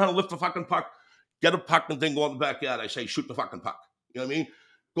want to learn how to lift the fucking puck? Get a puck and then go in the backyard. I say, shoot the fucking puck. You know what I mean?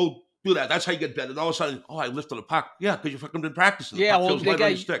 Go do that. That's how you get better. And all of a sudden, I lifted a puck. Yeah, because you fucking been practicing. Yeah, well, they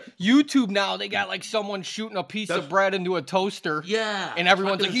got YouTube now. They got someone shooting a piece of bread into a toaster. Yeah. And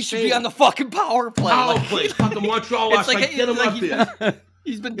everyone's like, he should be on the fucking power play. Power play. Fucking Montreal. Get him up there.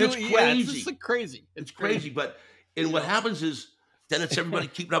 He's been doing it. It's it's just crazy. It's crazy. But what happens is, then it's everybody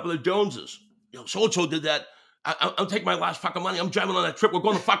keeping up with the Joneses. So-and-so did that. I'm taking my last fucking money. I'm driving on that trip. We're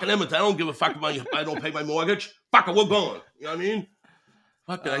going to fucking Edmonton. I don't give a fuck if I don't pay my mortgage. Fuck it, we're going. You know what I mean?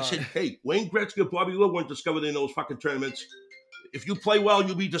 Fuck it. I said, hey, Wayne Gretzky and Bobby Wood weren't discovered in those fucking tournaments. If you play well,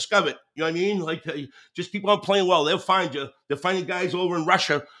 you'll be discovered. You know what I mean? Just keep on playing well. They'll find you. They're finding guys over in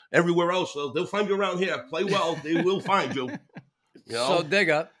Russia, everywhere else. So they'll find you around here. Play well. They will find you. So,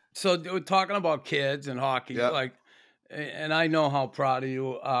 Digga, we're talking about kids and hockey. Yeah. And I know how proud of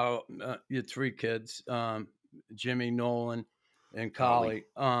you are, your 3 kids, Jimmy, Nolan, and Collie,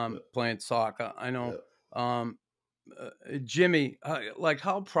 playing soccer. I know. Yeah. Jimmy,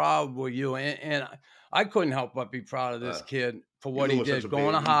 how proud were you? And I couldn't help but be proud of this kid for what he did,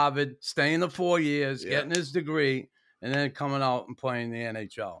 going to Harvard, staying the 4 years, getting his degree, and then coming out and playing the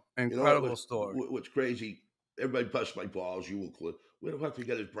NHL. Incredible story. What's crazy, everybody busts my balls, you include. Where the fuck did he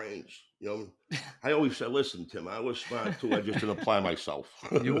get his brains? I always say, listen, Tim, I was smart too. I just didn't apply myself.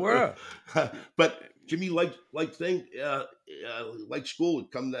 You were. But Jimmy liked school.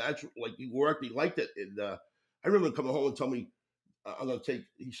 It come natural. He worked. He liked it. And I remember him coming home and telling me, I'm going to take,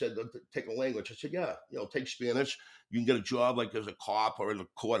 he said, take a language. I said, yeah, take Spanish. You can get a job like as a cop or in a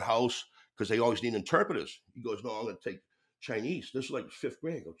courthouse because they always need interpreters. He goes, no, I'm going to take Chinese. This is like 5th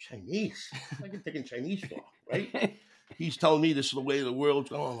grade. I go, Chinese? What am I taking Chinese for, right? He's telling me this is the way the world's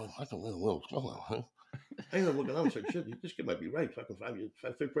going. I'm like, I don't know the world's going, huh? I ended up looking at him and said, shit, this kid might be right. Fucking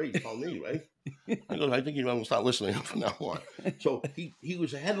 5th grade, he's telling me, right? I go, I think you might start listening from now on. So he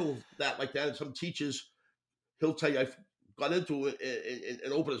was ahead of that like that. And some teachers, he'll tell you, I got into it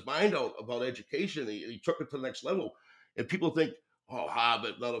and opened his mind out about education. He took it to the next level. And people think, oh,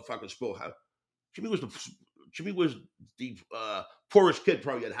 Harvard, another fucking school. Jimmy was the poorest kid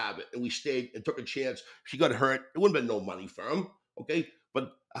probably at Harvard, and we stayed and took a chance. If he got hurt, it wouldn't have been no money for him, okay?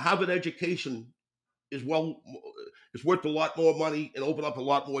 But a Harvard education is worth a lot more money and open up a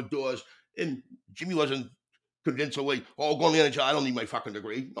lot more doors. And Jimmy wasn't convinced away, oh, going to the NHL, I don't need my fucking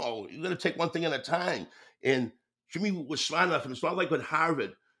degree. No, you're going to take one thing at a time. And Jimmy was smart enough, and it's not like with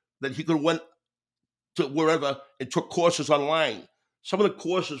Harvard that he could have went to wherever and took courses online. Some of the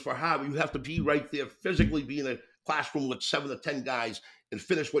courses for Harvard, you have to be right there, physically be in a classroom with 7 to 10 guys and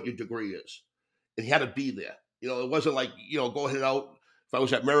finish what your degree is. And he had to be there. It wasn't like, go ahead out. If I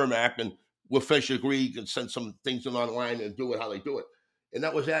was at Merrimack and we'll finish your degree and send some things in online and do it how they do it. And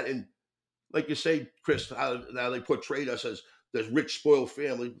that was that. And like you say, Chris, how they portrayed us as this rich, spoiled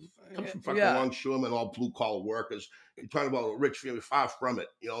family. It comes from fucking longshoremen, all blue-collar workers. You're talking about a rich family, far from it.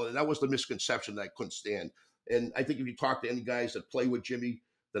 And that was the misconception that I couldn't stand. And I think if you talk to any guys that play with Jimmy,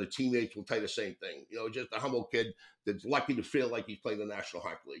 that are teammates, will tell you the same thing. Just a humble kid that's lucky to feel like he's playing the National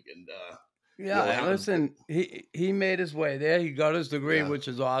Hockey League. And listen, he made his way there. He got his degree, which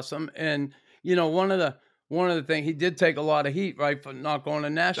is awesome. And one of the things, he did take a lot of heat, right, for not going to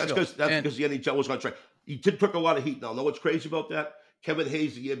Nashville. That's because the NHL was going to try. He did took a lot of heat. Now, know what's crazy about that? Kevin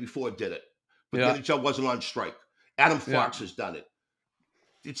Hayes the year before did it, but the NHL wasn't on strike. Adam Fox has done it.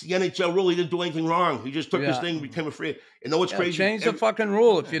 It's the NHL rule. He didn't do anything wrong. He just took his thing and became a free. And know what's crazy? Change the fucking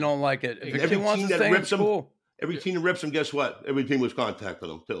rule if you don't like it. If every team that rips him, every team that rips him, guess what? Every team was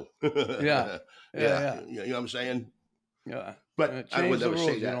contacting him too. Yeah. You know what I'm saying? Yeah. But I would never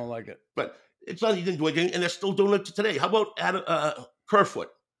say that. You don't like it. But it's not he didn't do anything, and they're still doing it today. How about Kerfoot?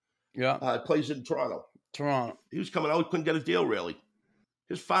 Yeah. Plays in Toronto. He was coming out, couldn't get a deal really.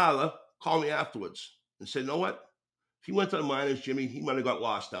 His father called me afterwards and said, you know what? If he went to the minors, Jimmy, he might have got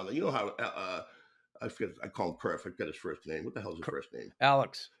lost down there. You know how, I forget, I call him Kerf. I forget his first name. What the hell is his first name?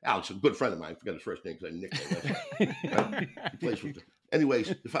 Alex, a good friend of mine. I forget his first name because I nicknamed him. He plays with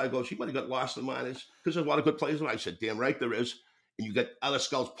anyways, the father goes, he might have got lost in the minors because there's a lot of good players. And I said, damn right there is. And you get other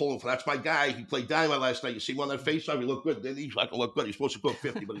scouts pulling for, that's my guy. He played dynamite last night. You see him on that face-off, he looked good. Then he's not going to look good. He's supposed to go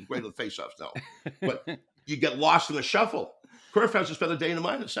 50, but he's great on the face-offs now. But you get lost in the shuffle. Kerf hasn't spent a day in the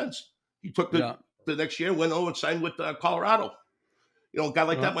minors since. He took the next year, went over and signed with Colorado. A guy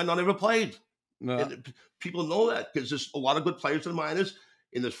like that might not have ever played. No. And people know that because there's a lot of good players in the minors.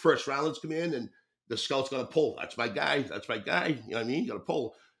 In the first rounders come in, and the scout's going to pull. That's my guy. That's my guy. You know what I mean? You got to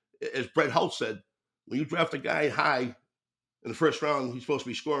pull. As Brett Holt said, when you draft a guy high in the first round, he's supposed to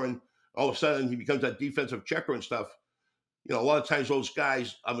be scoring. All of a sudden, he becomes that defensive checker and stuff. A lot of times those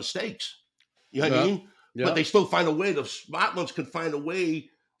guys are mistakes. You know what I mean? Yeah. But they still find a way. The smart ones can find a way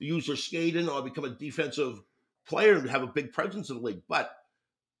to use their skating or become a defensive player and have a big presence in the league. But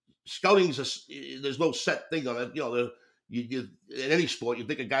scouting there's no set thing on it. You in any sport, you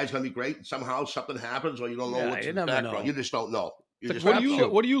think a guy's going to be great, and somehow something happens, or you don't know what's in the background. Know. You just don't know.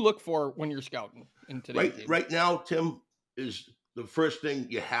 What do you look for when you're scouting in today's game? Right now, Tim, is the first thing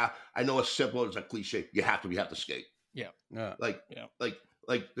you have. I know it's simple, it's a cliche. You have to skate. Yeah. Like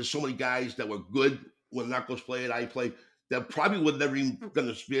there's so many guys that were good when Knuckles played, I played, that probably would never even going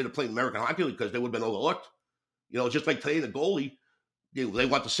to be able to play in American Hockey League because they would have been overlooked. Just like today, the goalie, they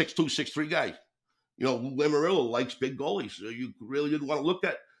want the 6'2", 6'3" guy. Lou Lamoriello likes big goalies. So you really didn't want to look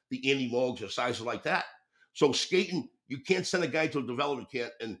at the Andy Mogs or sizes like that. So skating, you can't send a guy to a development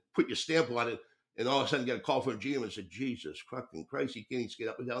camp and put your stamp on it and all of a sudden get a call from a GM and say, Jesus fucking Christ, he can't even skate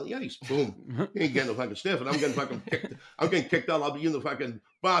up and down the ice. Boom. He ain't getting the fucking sniff. And I'm getting fucking kicked. I'm getting kicked out. I'll be in the fucking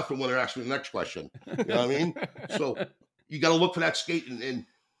bathroom when they're asking me the next question. You know what I mean? So you got to look for that skating. And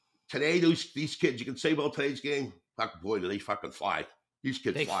today, these kids, you can say about today's game, fuck boy, do they fucking fly. These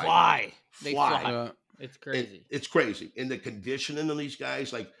kids fly. They fly. It's crazy. It's crazy. And the conditioning of these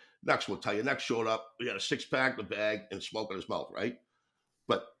guys, like Nux will tell you, Nux showed up, he had a 6-pack in the bag and smoke in his mouth, right?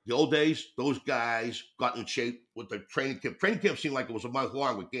 But the old days, those guys got in shape with their training camp. Training camp seemed like it was a month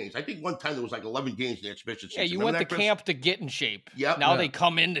long with games. I think one time there was like 11 games in the exhibition season. Yeah, you went to camp to get in shape. Yep. Now they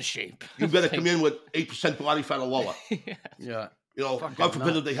come into shape. You better come in with 8% body fat or lower. Yeah. You know, God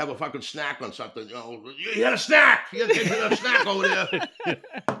forbid if they have a fucking snack on something. You know, you had a snack. You had a snack over there.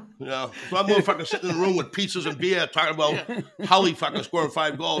 You know, so I'm motherfucking sitting in the room with pizzas and beer talking about Holly fucking scoring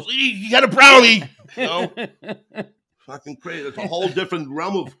 5 goals. You got a brownie. You know, fucking crazy. It's a whole different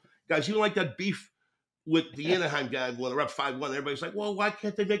realm of guys. You don't like that beef with the Anaheim guy when they're up 5-1. Everybody's like, well, why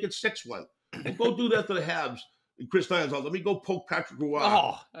can't they make it 6-1? And go do that to the Habs. And Chris Lyons, let me go poke Patrick Roy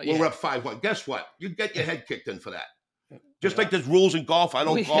when we're up 5-1. Guess what? You get your head kicked in for that. Just like there's rules in golf. I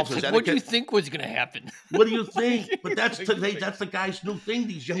don't golf. Like, what do you think was going to happen? What do you think? But that's the guy's new thing,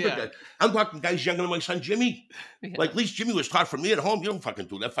 these younger guys. I'm talking guys younger than my son Jimmy. Yeah. Like, at least Jimmy was taught from me at home. You don't fucking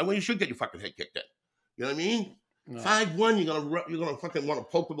do that. 5-1, you should get your fucking head kicked in. You know what I mean? No. 5-1, you're gonna fucking want to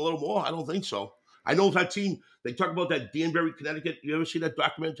poke them a little more? I don't think so. I know that team, they talk about that Danbury, Connecticut. You ever see that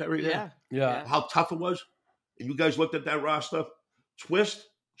documentary there? Yeah. How tough it was? And you guys looked at that roster? Twist,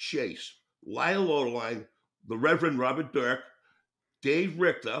 Chase, Lyle Oderline, the Reverend Robert Dirk, Dave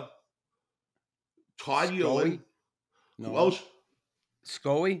Richter, Todd Ewing. Who else?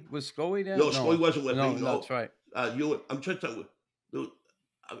 Scully? Was Scully there? No, Scully wasn't with me. No, that's right. Ewing. I'm trying to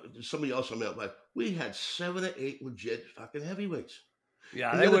there's somebody else I met. Like, we had 7 or 8 legit fucking heavyweights.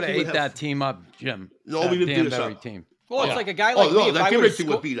 Yeah, they would have ate that team up, Jim. No, we didn't beat us up. Team. Well, it's like a guy like me. That Danbury team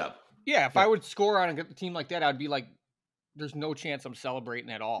would beat up. Yeah, if I would score on a team like that, I'd be like, there's no chance I'm celebrating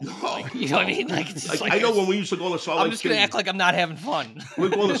at all. No, like, you know what I mean? Like, I know when we used to go to Salt Lake. I'm just going to act like I'm not having fun. We're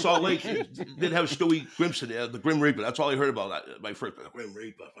going to Salt Lake. They'd have Stewie Grimson there, the Grim Reaper. That's all I heard about. My first Grim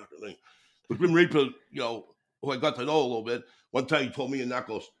Reaper fucking thing. The Grim Reaper, you know, who I got to know a little bit. One time he told me and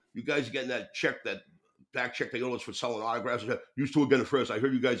Knuckles, you guys are getting that check, that back check they owe us for selling autographs. You two are getting it first. I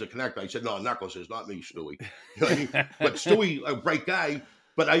heard you guys are connected. I said, no, Knuckles is not me, Stewie. You know what I mean? But Stewie, a great guy.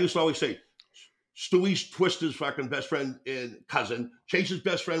 But I used to always say, Stewie's Twister's fucking best friend and cousin. Chase's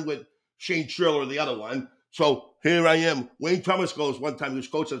best friend with Shane Sherler, the other one. So here I am. Wayne Thomas goes one time. He was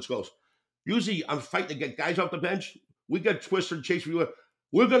coach and goes, usually I'm fighting to get guys off the bench. We got Twister and Chase.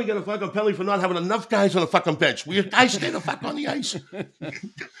 We're going to get a fucking penalty for not having enough guys on the fucking bench. We guys stay the fuck on the ice.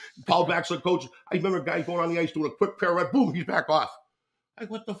 Paul Baxter, coach. I remember a guy going on the ice doing a quick pirouette. Boom, he's back off. Like,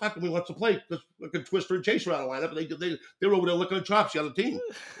 what the fuck? We want to play. Let's fucking Twister and Chase around the lineup. They were over there looking at chops, the other team.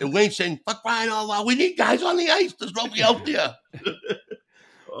 And Wayne saying, fuck Brian all out. We need guys on the ice. There's nobody out there.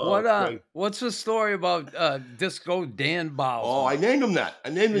 What's the story about Disco Dan Bowles? Oh, I named him that. I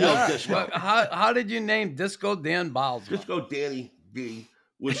named him Disco. How did you name Disco Dan Bowles? Disco Danny D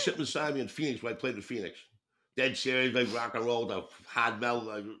was sitting beside me in Phoenix when I played in Phoenix. Dead serious, like rock and roll, the hard metal,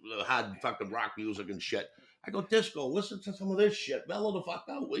 the hard fucking rock music and shit. I go, Disco, listen to some of this shit. Mellow the fuck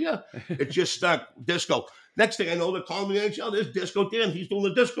out, will ya? It just stuck. Disco. Next thing I know, they're calling me the NHL. There's Disco Dan. He's doing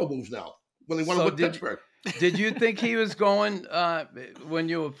the disco moves now when they want to put Pittsburgh. Did you think he was going, when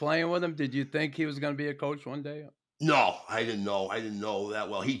you were playing with him, did you think he was going to be a coach one day? No, I didn't know. I didn't know that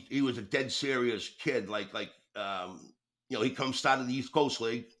well. He was a dead serious kid. You know, he started the East Coast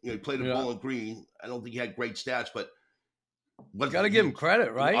League. You know, he played at Bowling Green. I don't think he had great stats, but got to give him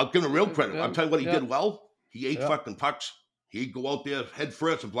credit, right? I'll give him real credit. I'm telling you what he did well. He ate fucking pucks. He'd go out there head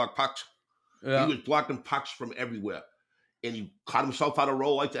first and block pucks. Yeah. He was blocking pucks from everywhere. And he caught himself out of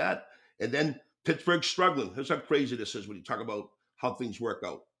roll like that. And then Pittsburgh struggling. Here's how crazy this is when you talk about how things work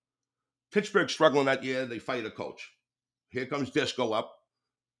out. Pittsburgh struggling that year. They fired a coach. Here comes Disco up.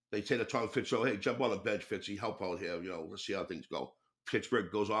 They say to Tom Fitzgerald, hey, jump on the bench, Fitzy. Help out here. You know, let's see how things go. Pittsburgh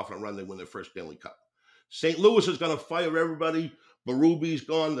goes off on a run. They win their first Stanley Cup. St. Louis is going to fire everybody. Barubi's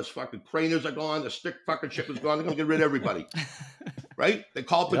gone. The fucking Craners are gone. The stick fucking ship is gone. They're going to get rid of everybody. Right? They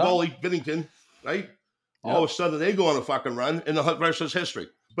call up the goalie, Binnington. Right? All of a sudden, they go on a fucking run, and the rest is history.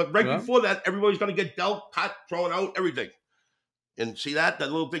 But before that, everybody's going to get dealt, cut, thrown out, everything. And see that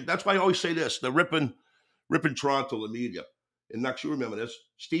little thing? That's why I always say this. They're ripping Toronto, the media. And next, you remember this.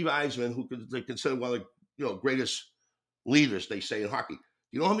 Steve Eisman, who they consider one of the greatest leaders, they say, in hockey.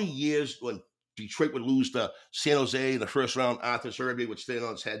 You know how many years when Detroit would lose to San Jose in the first round, Arthur Serby would stand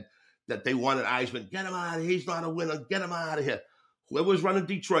on his head, that they wanted Eisman, get him out of here, he's not a winner, get him out of here. Whoever was running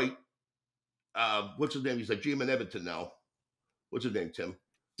Detroit, what's his name? He's like GM in Edmonton now. What's his name, Tim?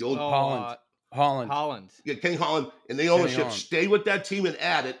 The old Holland. Yeah, King Holland. And the ownership stay with that team and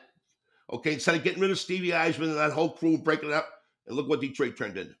add it. Okay, instead of getting rid of Stevie Eisman and that whole crew and breaking it up, and look what Detroit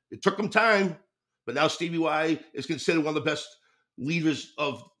turned into. It took them time, but now Stevie Y is considered one of the best leaders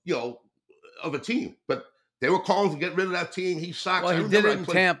of a team. But they were calling to get rid of that team. He sucks. Well, he did it in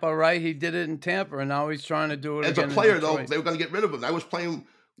Tampa, right? He did it in Tampa, and now he's trying to do it again. As a player, though, they were going to get rid of him. I was playing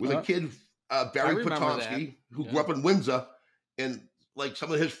with a kid, Barry Potomsky, who grew up in Windsor, and like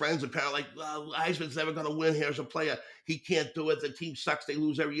some of his friends are kind of like, well, Eisman's never going to win here as a player. He can't do it. The team sucks. They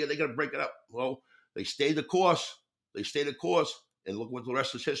lose every year. They got to break it up. Well, they stayed the course. They stayed the course, and look what the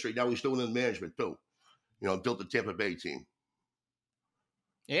rest is history. Now he's doing in management too. Built the Tampa Bay team.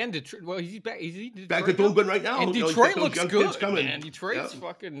 And Detroit. Well, he's back. He's back to doing good right now. And Detroit looks good, man. Detroit's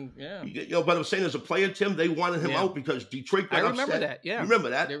fucking But I'm saying as a player, Tim, they wanted him out because Detroit got upset. I remember that. Yeah, remember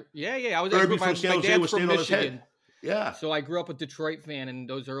that? Yeah. I was Irby from my San Jose dad's was from standing on his Michigan. head. Yeah. So I grew up a Detroit fan in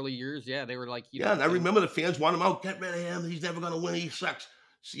those early years. Yeah, they were like, and I remember the fans want him out. Get rid of him. He's never going to win. He sucks.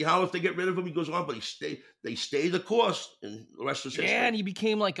 See how if they get rid of him, he goes on. But they stay the course, and the rest is history. Yeah, and he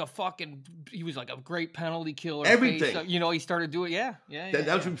became like he was like a great penalty killer. Everything. He started doing, Then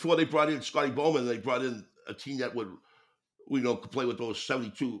that was before they brought in Scotty Bowman. They brought in a team that would, could play with those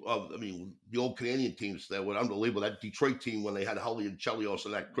 72. The old Canadian teams that were unbelievable. That Detroit team when they had Holly and Chelios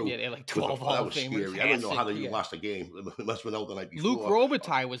and that crew. Yeah, they had like 12 Hall of Famers. Scary. I don't know how they lost a game. It must have been out the night before. Luke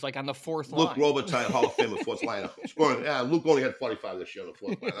Robitaille was like on the fourth line. Luke Robitaille, Hall of Fame, fourth liner. Scoring. Yeah, Luke only had 45 this year on the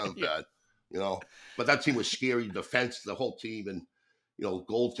fourth line. Not bad. But that team was scary. Defense, the whole team, and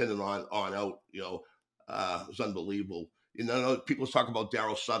goaltending on out. It was unbelievable. People talk about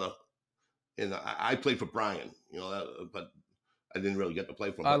Daryl Sutter, and I played for Brian. But I didn't really get to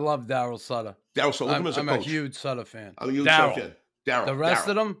play for him. I love Daryl Sutter. Daryl Sutter. I'm a huge Sutter fan. I'm a huge Sutter fan. Daryl. The rest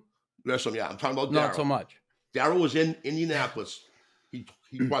of them? The rest of them, yeah. I'm talking about Daryl. Not so much. Daryl was in Indianapolis. He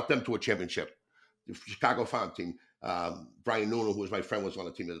brought them to a championship. The Chicago Farm team. Brian Noonan, who was my friend, was on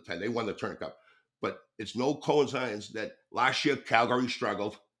the team at the time. They won the Turner Cup. But it's no coincidence that last year Calgary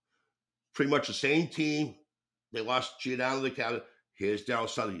struggled. Pretty much the same team. They lost Giordano to the Calgary. Here's Daryl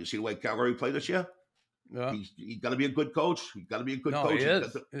Sutter. You see the way Calgary played this year? Yeah. He's got to be a good coach. He's got to be a good coach. He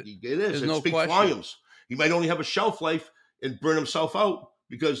is. It is. It speaks question. volumes. He might only have a shelf life and burn himself out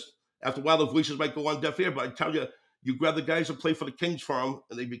because after a while the voices might go on deaf ear. But I tell you, you grab the guys that play for the Kings for him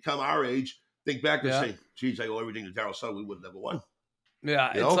and they become our age, think back and say, geez, I owe everything to Daryl Sutter. We would have never won.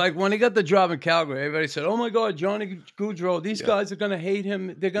 Yeah, it's like when he got the job in Calgary, everybody said, oh, my God, Johnny Gaudreau, these guys are going to hate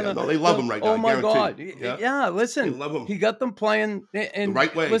him. They're going to. They love him right now. Oh, my God. Yeah, listen. They love him. He got them playing in the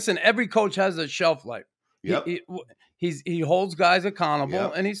right way. Listen, every coach has a shelf life. Yep. He holds guys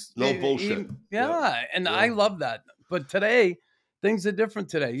accountable, and he's no bullshit. I love that. But today, things are different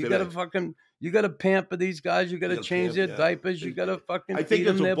today. You got to pamper these guys. You got to change their diapers. You got to fucking feed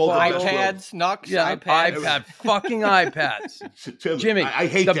them their bottles. iPads, iPad, fucking iPads. Tim, Jimmy, I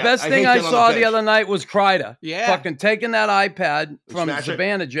hate the that. best thing I saw the other night was Kreider. Yeah. Fucking taking that iPad from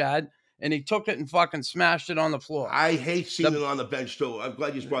Zibanejad, and he took it and fucking smashed it on the floor. I hate seeing it on the bench, too. I'm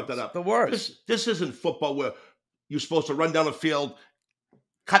glad you brought that up. The worst. This isn't football where you're supposed to run down the field,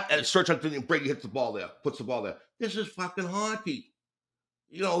 cut and search out and Brady hits the ball there, puts the ball there. This is fucking hockey.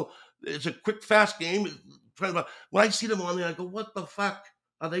 It's a quick, fast game. When I see them on there, I go, what the fuck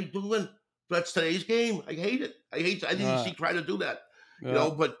are they doing? That's today's game. I hate it. I didn't see Kreider do that.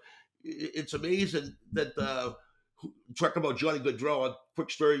 But it's amazing that talk about Johnny Gaudreau. A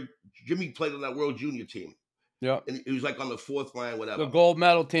quick story. Jimmy played on that World Junior team. Yeah. And he was like on the fourth line, whatever. The gold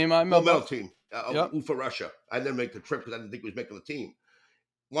medal team. I remember. Gold medal team. For Russia. I didn't make the trip because I didn't think he was making the team.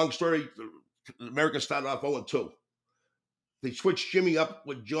 Long story, the Americans started off 0-2. They switched Jimmy up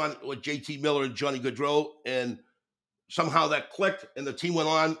with JT Miller and Johnny Gaudreau, and somehow that clicked, and the team went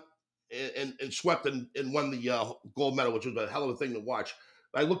on and swept and won the gold medal, which was a hell of a thing to watch.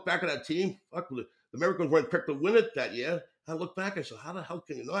 I look back at that team. Fuck, the Americans weren't picked to win it that year. I look back, I said, how the hell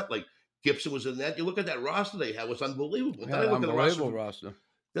can you not? Like, Gibson was in that. You look at that roster they had, it was unbelievable. Yeah, unbelievable roster.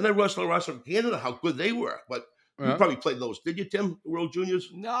 Then I watched the roster from Canada, how good they were. But you probably played those. Did you, Tim, the World Juniors?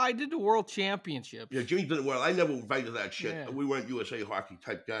 No, I did the World Championships. Yeah, Jimmy did well. I never invited that shit. Yeah. We weren't USA hockey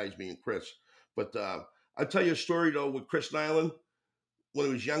type guys, me and Chris. But I'll tell you a story, though, with Chris Nyland. When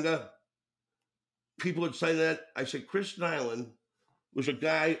he was younger, people would say that. I said, Chris Nyland was a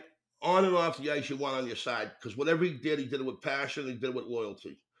guy on and off the ice you want on your side. Because whatever he did it with passion. He did it with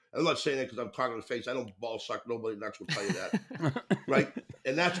loyalty. I'm not saying that because I'm talking to the face. I don't ball suck nobody. That's will tell you that. Right?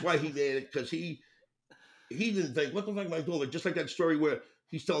 And that's why he made it, because he didn't think, what the fuck am I doing? Like, just like that story where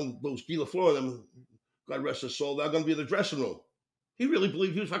he's telling those Guy Lafleur and them, God rest his soul, they're going to be in the dressing room. He really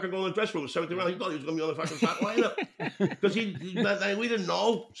believed he was fucking going in the dressing room. 17 rounds, he thought he was going to be on the fucking top lineup. Because we didn't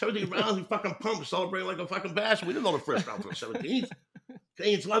know. 17 rounds, he fucking pumped, celebrating like a fucking bastard. We didn't know the first round for the 17th.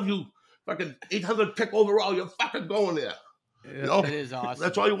 Canadians love you. Fucking 800 pick overall, you're fucking going there. Yeah, it is awesome.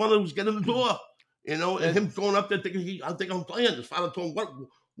 That's all you wanted was get in the door. And him going up there thinking, I think I'm playing. His father told him,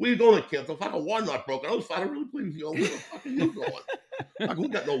 where you going to camp? The fucking war not broken. I was father really pleased. Where the fuck are you going? Like, we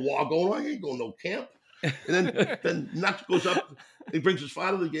got no war going on. He ain't going no camp. And then Knox goes up. He brings his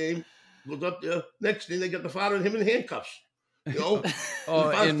father to the game. Goes up there. Next thing, they get the father and him in handcuffs.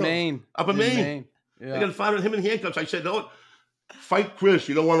 In Maine. Up in Maine. Yeah. They got the father and him in handcuffs. I said, no. fight Chris.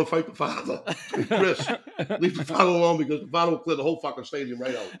 You don't want to fight the father. Chris, leave the father alone because the father will clear the whole fucking stadium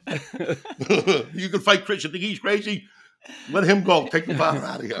right out. You can fight Chris. You think he's crazy? Let him go. Take the father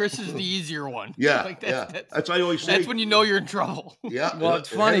out of here. Chris is the easier one. Yeah, like that's what I always say. That's when you know you're in trouble. Yeah. Well, it's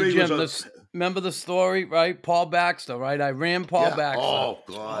funny, Jim. Remember the story, right? Paul Baxter, right? I ran Paul Baxter. Oh,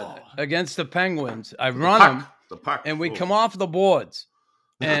 God. Against the Penguins. I run him. The puck. And we come off the boards.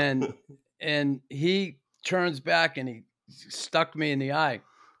 And he turns back and he stuck me in the eye,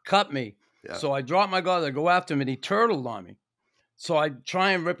 cut me. Yeah. So I dropped my guard. I go after him and he turtled on me. So I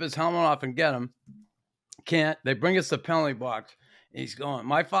try and rip his helmet off and get him. Can't. They bring us the penalty box. He's going,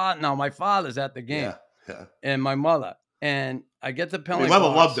 my father's at the game. Yeah. And my mother. And I get the penalty box. Your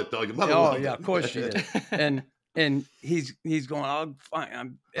mother loved it, though. Your mother loved it. Of course she did. And he's going, oh, fine.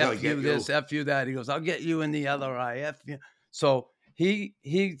 I'm F you this, F you that. He goes, I'll get you in the other eye. F you. So he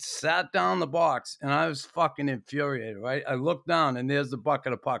sat down the box, and I was fucking infuriated, right? I looked down, and there's the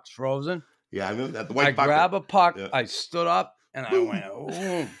bucket of pucks frozen. Yeah, I remember that. The white I grabbed a puck. Yeah. I stood up. And I went,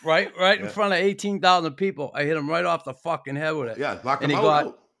 ooh, right in front of 18,000 people. I hit him right off the fucking head with it. Yeah, knock him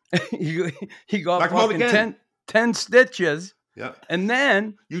out. he got fucking 10 stitches. Yeah. And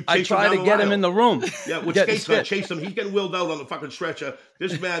then I tried to get him in the room. Yeah, with skates, I chased him. He's getting wheeled out on the fucking stretcher.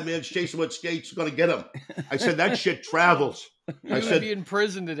 This madman's chasing with skates, going to get him. I said, that shit travels. I said, be in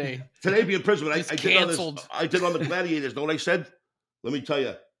prison today. Today be in prison. But I canceled. I did on the Gladiators. Know what I said? Let me tell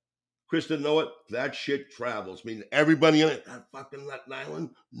you. Chris didn't know it. That shit travels. I mean, everybody in it, that fucking Latin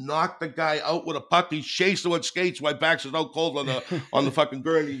Island, knocked the guy out with a puck. He's chasing with skates while Baxter's out cold on the fucking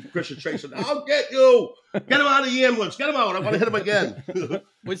gurney. Chris is chasing. I'll get you. Get him out of the ambulance. Get him out. I want to hit him again.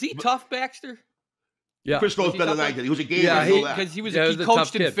 Was he tough, Baxter? Yeah. Chris knows better than I did. He was a gamer. Yeah, because he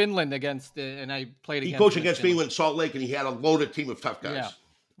coached in Finland against, and I played against him. He coached against Finland in Salt Lake, and he had a loaded team of tough guys.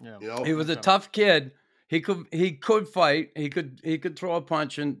 Yeah. You know? He was a tough kid. He could fight. He could throw a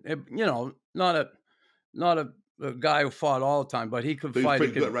punch, and not a guy who fought all the time, but he could fight.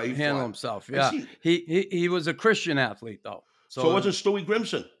 He could handle himself. Yeah, he was a Christian athlete though. So it wasn't Stewie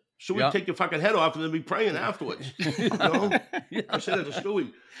Grimson. Stewie would take your fucking head off and then be praying afterwards. You know? I said it to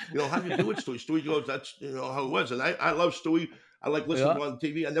Stewie. How do you do it, Stewie? Stewie goes, that's how it was. And I love Stewie. I like listening to him on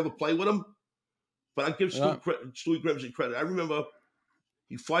TV. I never play with him, but I give Stewie Grimson credit. I remember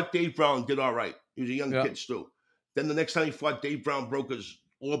he fought Dave Brown and did all right. He was a young kid, Stu. Then the next time he fought, Dave Brown broke his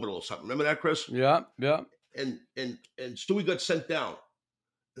orbital or something. Remember that, Chris? Yeah. And Stewie got sent down.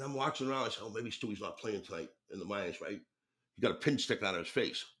 And I'm watching around. I said, maybe Stewie's not playing tonight in the minors, right? He got a pin stick out of his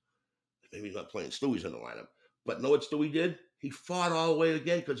face. Maybe he's not playing. Stewie's in the lineup. But know what Stewie did? He fought all the way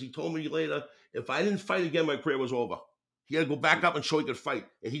again because he told me later, if I didn't fight again, my career was over. He had to go back up and show he could fight.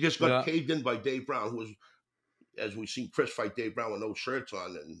 And he just got caved in by Dave Brown, who was, as we've seen Chris fight Dave Brown with no shirts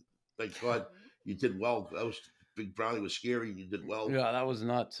on. And thank God you did well. That was Big Brownie was scary. You did well. Yeah, that was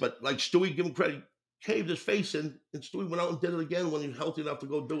nuts. But like Stewie, give him credit, caved his face in, and Stewie went out and did it again when he was healthy enough to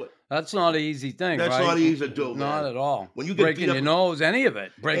go do it. That's not an easy thing, That's right? not easy to do, Not man. at all. When you get breaking your nose, any of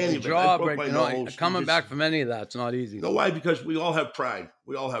it. Breaking your jaw, breaking your nose. Coming back from any of that, it's not easy. You know why? Because we all have pride.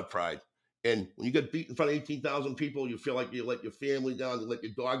 We all have pride. And when you get beat in front of 18,000 people, you feel like you let your family down, you let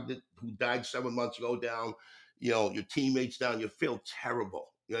your dog who died 7 months ago down, your teammates down, you feel terrible.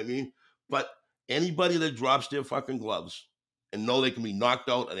 You know what I mean? But anybody that drops their fucking gloves and know they can be knocked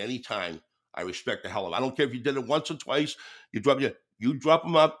out at any time, I respect the hell of it. I don't care if you did it once or twice. You drop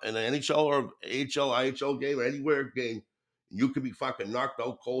them up in an NHL or AHL, IHL game or anywhere game, you can be fucking knocked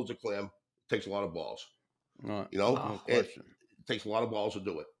out cold as a clam. It takes a lot of balls. It takes a lot of balls to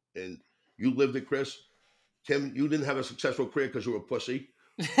do it. And you lived it, Chris. Tim, you didn't have a successful career because you were a pussy.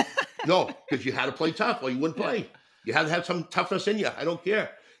 No, because you had to play tough or you wouldn't play. You had to have some toughness in you. I don't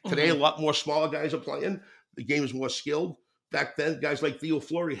care. Today, a lot more smaller guys are playing. The game is more skilled. Back then, guys like Theo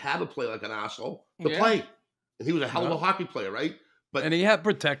Fleury had to play like an asshole to play. And he was a hell of a hockey player, right? And he had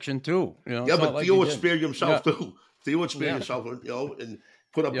protection, too. Yeah, but Theo would spare himself, too. Theo would spare himself, and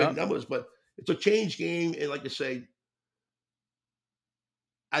put up big numbers. But it's a change game. And like I say,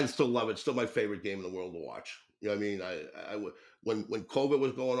 I still love it. It's still my favorite game in the world to watch. You know what I mean? I when COVID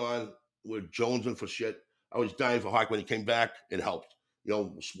was going on, we're jonesing for shit. I was dying for hockey. When he came back, it helped.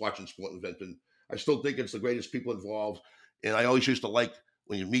 Watching sport event. And I still think it's the greatest people involved. And I always used to like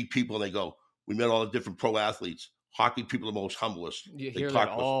when you meet people and they go, we met all the different pro athletes. Hockey people are the most humblest. You hear that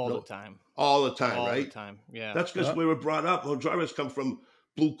all the time. All the time, all right? All the time, yeah. That's because we were brought up. Well, drivers come from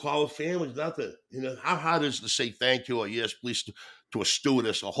blue-collar families, nothing. How hard is it to say thank you or yes, please to a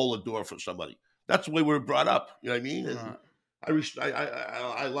stewardess or hold a door for somebody? That's the way we were brought up. You know what I mean? And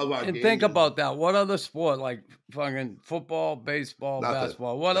I love our game. And think about that. What other sport, like fucking football, baseball,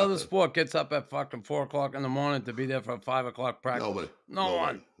 basketball, what other sport gets up at fucking 4 o'clock in the morning to be there for a 5 o'clock practice?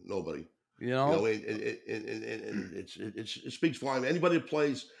 Nobody. You know, and it speaks volume. Anybody that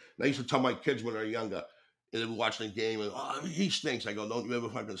plays, and I used to tell my kids when they were younger, and they were watching the game, and he stinks. I go, don't you ever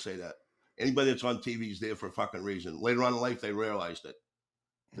fucking say that. Anybody that's on TV is there for a fucking reason. Later on in life, they realized it.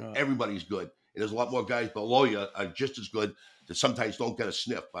 Everybody's good. And there's a lot more guys below you are just as good that sometimes don't get a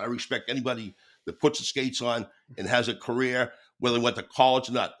sniff. But I respect anybody that puts the skates on and has a career, whether they went to college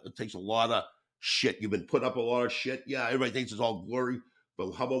or not. It takes a lot of shit. You've been put up a lot of shit. Yeah, everybody thinks it's all glory.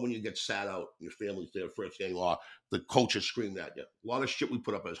 But how about when you get sat out and your family's there first game, or the coaches scream at you? A lot of shit we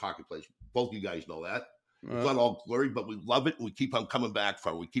put up as hockey players. Both you guys know that. It's not all glory, but we love it, and we keep on coming back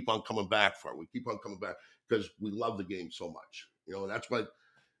for it. We keep on coming back because we love the game so much. And that's what,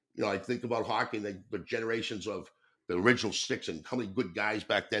 I think about hockey and the generations of the original six and how many good guys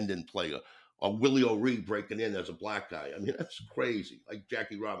back then didn't play. Or Willie O'Ree breaking in as a black guy. I mean, that's crazy. Like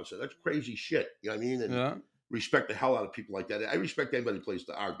Jackie Robinson. That's crazy shit. You know what I mean? And respect the hell out of people like that. I respect anybody who plays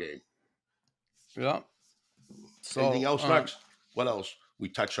our game. Yeah. So, anything else next? What else we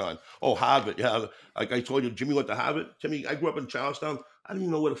touch on? Oh, Harvard. Yeah. Like I told you, Jimmy went to Harvard. Timmy, I grew up in Charlestown. I didn't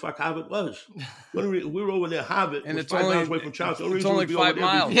even know where the fuck Harvard was. We were over there, Harvard, and it's 5 miles away from Charlestown. It's only 5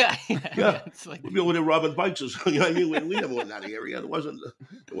 miles. Yeah. It's like, we'd be over there robbing bikes or something. You know what I mean? We never went in that area. It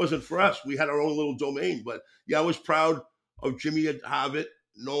wasn't for us. We had our own little domain. But yeah, I was proud of Jimmy at Harvard.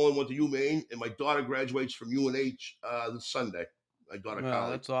 Nolan went to UMaine, and my daughter graduates from UNH this Sunday. My daughter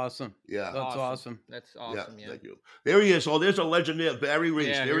college. That's awesome. Yeah. That's awesome. That's awesome, yeah. Thank you. There he is. Oh, there's a legend there, Barry Reese.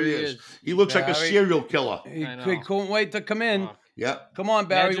 Yeah, there he is. He looks like a serial killer. He couldn't wait to come in. Yeah. Come on,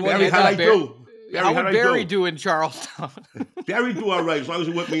 Barry. Barry, how'd I do? How would Barry do in Charlestown? Barry do all right as long as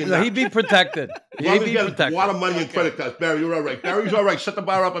he's with me. He'd be protected. As long as he got a lot of money in credit cards. Barry, you're all right. Barry's all right. Set the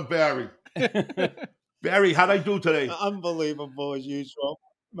bar up on Barry. Barry, how'd I do today? Unbelievable as usual.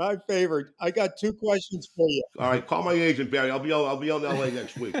 My favorite. I got 2 questions for you. All right, call my agent, Barry. I'll be on LA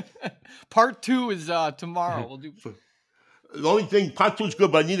next week. Part 2 is tomorrow. We'll do. The only thing, part 2 is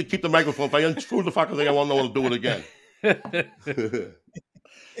good, but I need to keep the microphone. If I unscrew the fucking thing, I won't know what to do it again. Hey,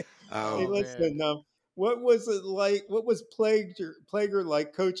 listen. What was it like? What was Plager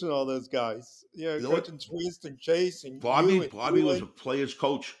like coaching all those guys? Coaching Twist and Chase and Bobby was a player's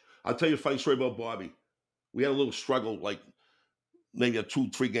coach. I'll tell you a funny story about Bobby. We had a little struggle, like maybe a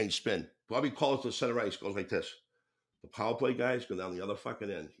 2-3 game spin. Bobby calls the center ice, goes like this. The power play guys go down the other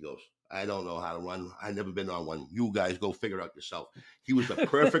fucking end. He goes, I don't know how to run. I've never been on one. You guys go figure it out yourself. He was the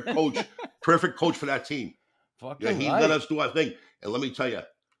perfect coach for that team. He let us do our thing. And let me tell you,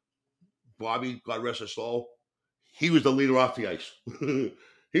 Bobby, God rest his soul, he was the leader off the ice.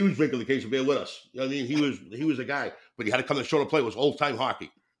 He was drinking the case of beer with us. You know what I mean? He was a guy, but he had to come to show to play. It was old-time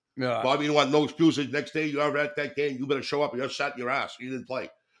hockey. Yeah. Bobby didn't want no excuses. Next day, you're at that game. You better show up. You're sat in your ass. You didn't play.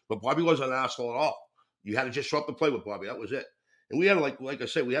 But Bobby wasn't an asshole at all. You had to just show up to play with Bobby. That was it. And we had, like I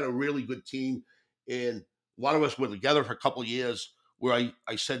said, we had a really good team. And a lot of us were together for a couple of years where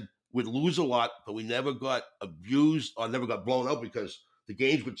I said we'd lose a lot, but we never got abused or never got blown out because the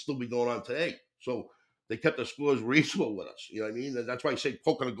games would still be going on today. So they kept the scores reasonable with us. You know what I mean? And that's why I say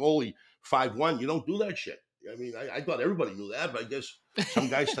poking a goalie 5-1. You don't do that shit. I mean, I thought everybody knew that, but I guess some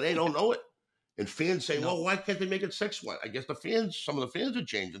guys today don't know it. And fans say, well, why can't they make it 6-1? I guess some of the fans are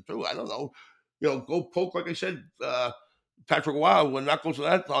changing too. I don't know. Go poke, like I said, Patrick Wow, when that goes to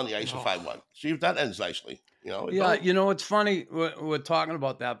that on the ice of 5-1. See if that ends nicely. It's funny we're talking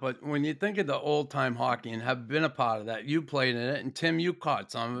about that, but when you think of the old-time hockey and have been a part of that, you played in it, and Tim, you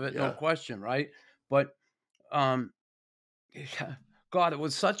caught some of it, no question, right? But, God, it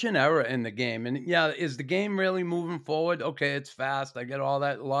was such an era in the game. And is the game really moving forward? Okay, it's fast. I get all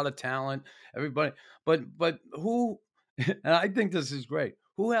that, a lot of talent, everybody. But who, and I think this is great,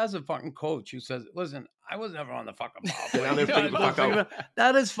 who has a fucking coach who says, listen, I was never on the fucking power play.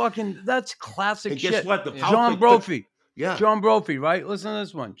 That's classic shit. Guess what? John Brophy. Yeah. John Brophy, right? Listen to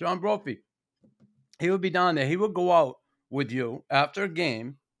this one. John Brophy. He would be down there. He would go out with you after a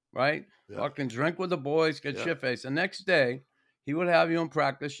game, right? Yeah. Fucking drink with the boys, get shit-faced. The next day, he would have you in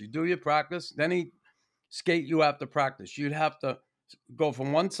practice. You do your practice. Then he'd skate you after practice. You'd have to go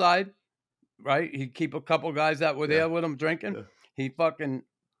from one side, right? He'd keep a couple guys that were there with him drinking. Yeah. He'd fucking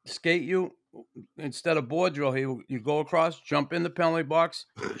skate you. Instead of board drill, you go across, jump in the penalty box,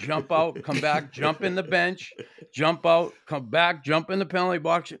 jump out, come back, jump in the bench, jump out, come back, jump in the penalty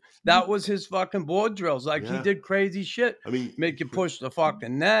box. That was his fucking board drills. Like, he did crazy shit. I mean, make you push the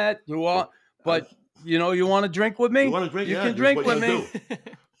fucking net, do all. But you want to drink with me? You want to drink? You can drink with me.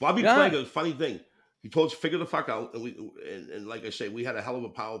 Bobby played a funny thing. He told us to figure the fuck out. And like I say, we had a hell of a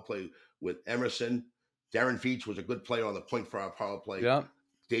power play with Emerson. Darren Veach was a good player on the point for our power play. Yeah.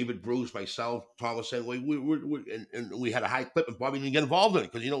 David Bruce, myself, Thomas, and we had a high clip, and Bobby didn't get involved in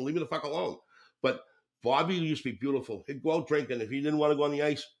it because, leave me the fuck alone. But Bobby used to be beautiful. He'd go out drinking. If he didn't want to go on the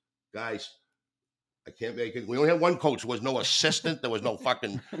ice, guys, I can't make it. We only had one coach. There was no assistant. There was no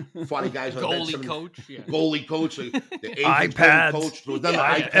fucking 40 guys on the bench. Goalie coach. The iPads. Coach. There was none of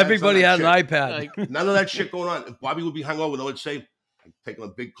iPads. Everybody had an iPad. None of that shit going on. And Bobby would be hungover and I would say, I'm taking a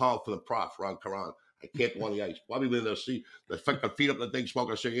big call for the prof, Ron Caron. I can't go on the ice. Bobby would in there see the fucking feet up the thing,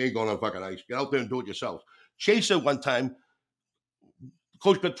 smoking. I say, you ain't going on fucking ice. Get out there and do it yourself. Chaser one time,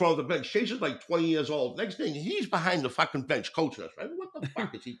 coach got thrown off the bench. Chaser's like 20 years old. Next thing, he's behind the fucking bench coaching us. Right? What the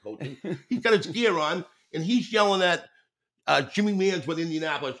fuck is he coaching? He's got his gear on, and he's yelling at Jimmy Mans with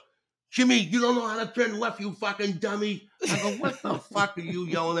Indianapolis. Jimmy, you don't know how to turn left, you fucking dummy. I go, what the fuck are you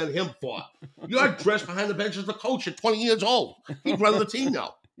yelling at him for? You're dressed behind the bench as the coach at 20 years old. He's running the team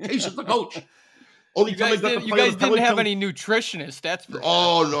now. Chaser's the coach. Only you guys didn't have any nutritionists. That's for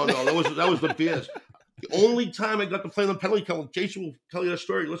sure. No. That was the beers. The only time I got to play on the penalty kill, Jason will tell you that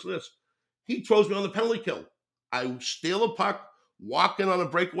story. Listen to this. He throws me on the penalty kill. I steal a puck, walk in on a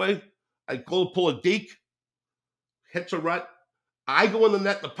breakaway. I go to pull a deke, hits a rut. I go in the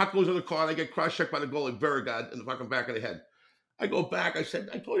net. The puck goes in the corner. I get cross-checked by the goalie, Beauregard, in the fucking back of the head. I go back. I said,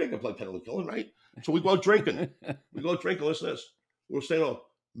 I told you I could play penalty killing, right? So we go out drinking. Listen to this. We're staying on.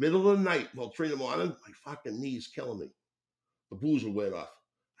 Middle of the night, about 3 in the morning, my fucking knee's killing me. The booze will wear off.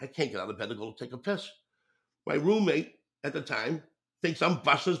 I can't get out of bed to go take a piss. My roommate at the time thinks I'm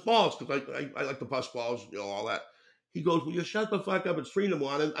busting his balls because I like to bust balls, all that. He goes, will you shut the fuck up? It's 3 in the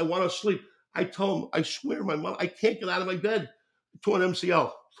morning. I want to sleep. I tell him, I swear my mom, I can't get out of my bed. Torn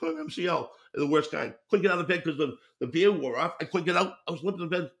MCL. The worst kind. Couldn't get out of bed because the beer wore off. I couldn't get out. I was limping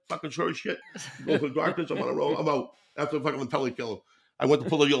to bed, fucking sure as shit. Go for darkness. I'm on a roll. I'm out after the fucking penalty killing. I went to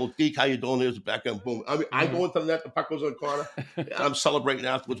pull the old geek. How you doing? There's a back end. Boom. I mean, I go into the net. The puck goes in the corner. And I'm celebrating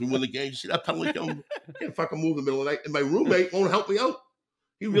afterwards. We win the game. You see that penalty kill? I can't fucking move in the middle of the night. And my roommate won't help me out.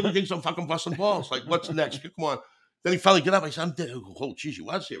 He really thinks I'm fucking busting balls. Like, what's next? Come on. Then he finally get up. I said, I'm dead. Oh, geez, you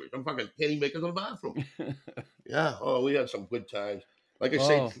are serious. I'm fucking can't even make it to the bathroom. Yeah. Oh, we had some good times. Like I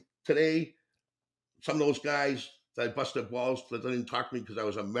say, today, some of those guys that I busted balls that didn't talk to me because I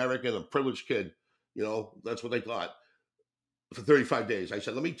was American, a privileged kid. That's what they thought. For 35 days. I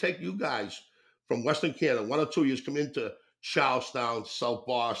said, let me take you guys from Western Canada, 1 or 2 years, come into Charlestown, South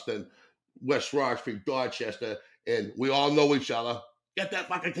Boston, West Roxbury, Dorchester, and we all know each other. Get that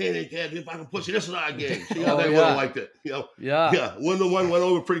fucking Canadian kid, you fucking pussy. This is our game. See how they would have liked it. Yeah. 1-1 went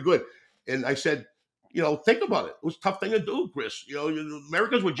over pretty good. And I said, think about it. It was a tough thing to do, Chris.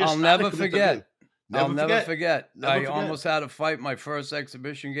 Americans were just. I'll never forget. I almost had to fight my first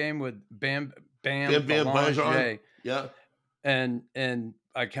exhibition game with Bam Belanger. Yeah. And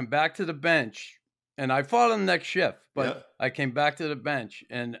I came back to the bench, and I fought on the next shift, but I came back to the bench,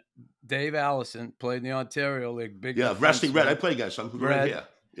 and Dave Allison played in the Ontario League. Wrestling Red. I played against him. Red.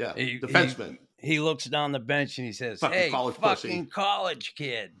 Yeah, defenseman. He looks down the bench, and he says, hey, fucking college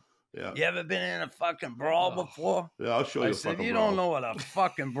kid. Yeah. You ever been in a fucking brawl before? Yeah, I'll show you. I said, you don't know what a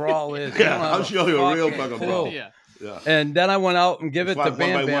fucking brawl is. I'll show you a real fucking brawl. Yeah. And then I went out and give it to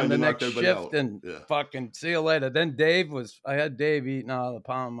Bam the next shift and fucking see you later. Then I had Dave eating out of the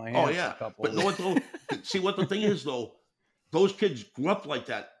palm of my hand. Oh, yeah. But see what the thing is, though? Those kids grew up like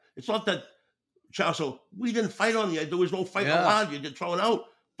that. It's not that, Charles, we didn't fight on the ice. There was no fight allowed. You get thrown out.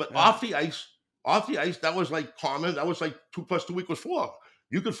 But off the ice, that was like common. That was like 2 + 2 = 4.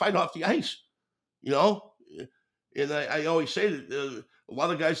 You could fight off the ice, And I always say that a lot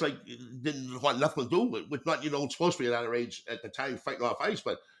of guys didn't want nothing to do with not supposed to be at that age at the time fighting off ice,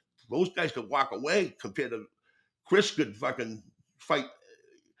 but those guys could walk away compared to Chris could fucking fight.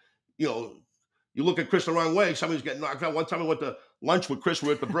 You look at Chris the wrong way, somebody's getting knocked out. One time I went to lunch with Chris. We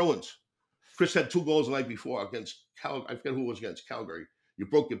were at the Bruins. Chris had 2 goals the night before against I forget who it was against Calgary. You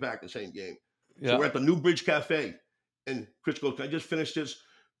broke your back in the same game. So we're at the New Bridge Cafe, and Chris goes, "Can I just finish this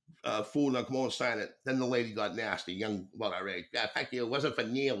food and I'll come over and sign it?" Then the lady got nasty, young, about our age. Yeah, thank you. It wasn't for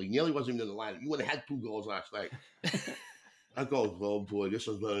Neely. Neely wasn't even in the lineup. You would have had 2 goals last night. I go, oh boy, this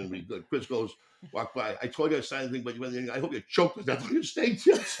is going to be good. Chris goes, walk by. I told you I signed anything, but I hope you choked with that on your stage.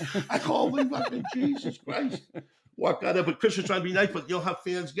 I go, holy fucking Jesus Christ. Walk out there, but Chris was trying to be nice, but you know how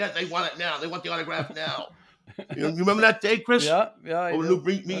fans get. They want it now. They want the autograph now. You remember that day, Chris? Yeah.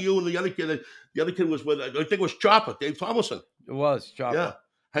 Me, you, and the other kid. The other kid was with, I think it was Chopper, Dave Thomason. It was Chopper. Yeah.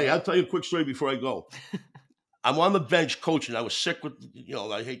 Hey, I'll tell you a quick story before I go. I'm on the bench coaching. I was sick with,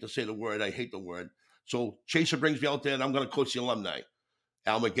 I hate to say the word. I hate the word. So Chaser brings me out there, and I'm going to coach the alumni.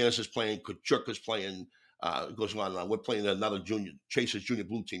 Al McGinnis is playing. Kachuk is playing. Goes on and on. We're playing another junior, Chase's junior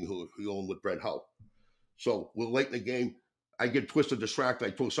blue team who owned with Brett Howe. So we're late in the game. I get Twister distracted.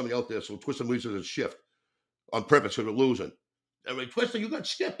 I told somebody out there, so Twister loses his shift on purpose because we're losing. I'm like, Twister, you got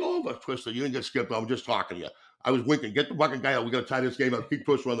skipped over. Twister, you didn't get skipped over. I'm just talking to you. I was winking. Get the fucking guy out. We got to tie this game up. Keep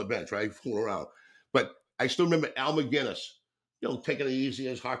Twister on the bench, right? Fooling around. But I still remember Al McGinnis, taking it easy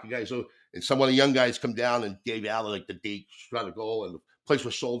as hockey guys. So, and some of the young guys come down and gave Al like the date, try to go, and the place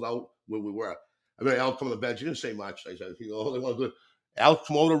was sold out where we were. I mean, Al come on the bench. He didn't say much. I said, they want to do. Al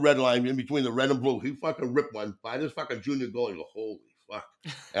come over the red line in between the red and blue. He fucking ripped one by this fucking junior goal. I go, holy fuck.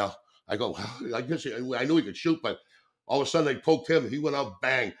 Al, I go, I guess I knew he could shoot, but all of a sudden they poked him. He went out,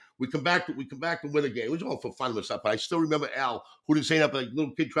 bang. We come back to win the game. It was all for fun and stuff. But I still remember Al, who didn't say nothing, like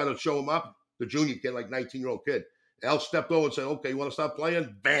little kid trying to show him up, the junior kid, like 19-year-old kid. Al stepped over and said, "Okay, you want to stop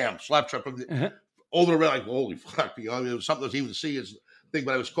playing?" Bam, slap trap from over the red. Like, holy fuck! It was something to even see his thing.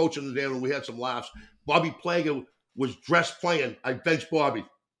 But I was coaching the day and we had some laughs. Bobby Plager was dressed playing. I benched Bobby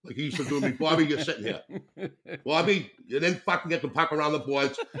like he used to do me. Bobby, you're sitting here. Bobby, you didn't fucking get the puck around the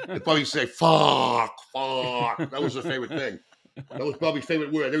boards. And Bobby say, "Fuck, fuck." That was his favorite thing. That was Bobby's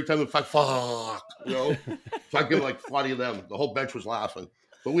favorite word. Every time we fuck, so I give him like 40 of them. The whole bench was laughing.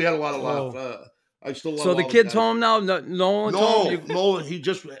 But we had a lot of laughs. I still love. So the kid's home now. No. He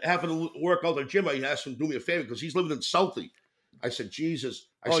just happened to work out the gym. I asked him to do me a favor because he's living in Southie. I said, Jesus.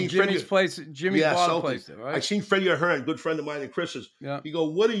 I seen Jimmy's place. Jimmy's place, right? I seen Freddie Ahern, good friend of mine and Chris's. Yeah. He go,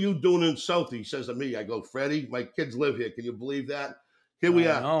 "What are you doing in Southie?" He says to me. I go, "Freddie, my kids live here. Can you believe that? Here we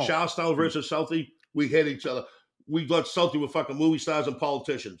are, Charlestown versus Southie. We hate each other. We thought Southie were fucking movie stars and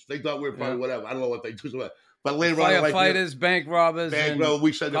politicians. They thought we were probably whatever. I don't know what they do. But later on, firefighters, bank robbers,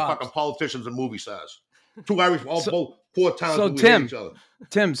 we said they're fucking politicians and movie stars. Two Irish, both poor towns. So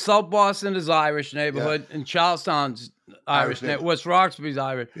Tim, South Boston is Irish neighborhood, and Charlestown's Irish. West Roxbury's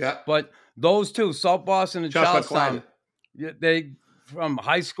Irish. Yeah. But those two, South Boston and Charlestown, they from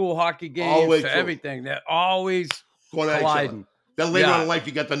high school hockey games to everything, they're always colliding. Then later on in life,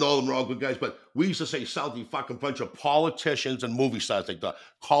 you get to know them. They're all good guys. But we used to say Southie, fucking bunch of politicians and movie stars. Like the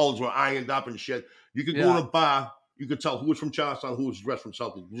collars were ironed up and shit. You could go in a bar. You could tell who was from Charlestown, who was dressed from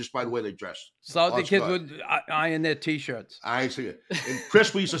Southie, just by the way they dressed. Southie kids would iron their T-shirts. I see it. And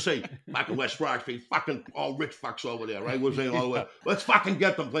Chris, we used to say, fucking West Roxbury, fucking all rich fucks over there, right? We're saying all the way, let's fucking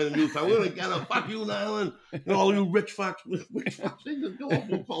get them playing the new town. We're going to get them. Fuck you, Nyland. All you rich fucks. Rich fucks. They just go up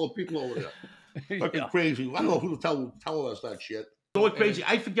and call people over there. Fucking crazy. I don't know who's telling us that shit. So it's crazy.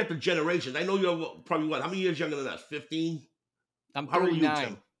 I forget the generations. I know you're probably what? How many years younger than us? 15? I'm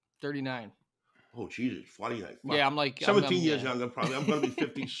 39. 39. Oh, Jesus, 49. Fuck. Yeah, I'm like 17 years younger, probably. I'm going to be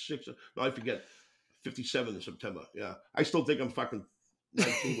 56. No, I forget. 57 in September. Yeah. I still think I'm fucking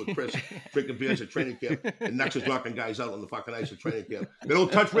 19 with Chris, drinking beers at training camp, and Nex is knocking guys out on the fucking ice at training camp. They don't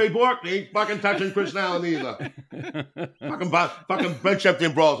touch Ray Bork. They ain't fucking touching Chris Allen either. fucking bench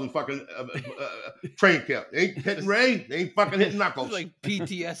emptying brawls in fucking training camp. They ain't hitting Ray. They ain't fucking hitting Knuckles. It's like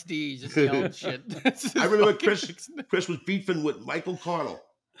PTSD, just yelling shit. I remember Chris was beefing with Michael Connell.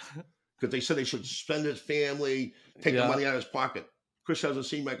 Because they said they should spend his family, take the money out of his pocket. Chris hasn't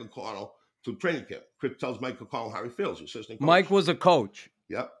seen Michael Connell to training camp. Chris tells Michael Connell how he feels. He says, Mike was a coach.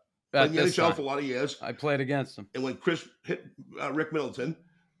 Yep. Played in the NHL for a lot of years. I played against him. And when Chris hit Rick Middleton,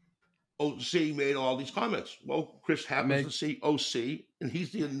 OC made all these comments. Well, Chris happens to see OC, and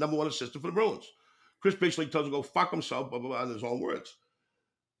he's the number one assistant for the Bruins. Chris basically tells him to go fuck himself, blah, blah, blah, in his own words.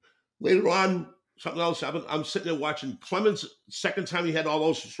 Later on, something else happened. I'm sitting there watching Clemens' second time he had all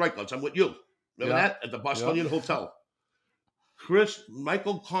those strikeouts. I'm with you. Remember that? At the Bostonian Hotel.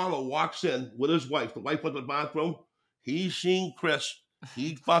 Michael Connell walks in with his wife. The wife went to the bathroom. He's seen Chris.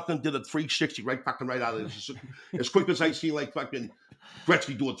 He fucking did a 360 right out of it. As quick as I see like fucking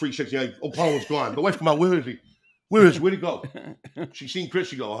Gretzky do a 360. Like, Connell's gone. The wife come out. Where is he? Where'd he go? She seen Chris.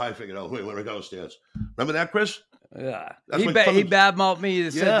 She go, I figured out. Wait, when I go downstairs. Remember that, Chris? Yeah, he badmouthed me.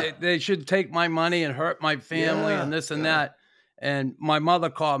 He said they should take my money and hurt my family and this and that. And my mother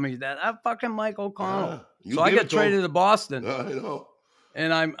called me that fucking Michael Connell. So I got traded to Boston. I know.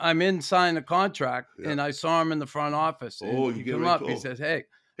 And I'm in signing the contract, and I saw him in the front office. And he came up. He says, "Hey,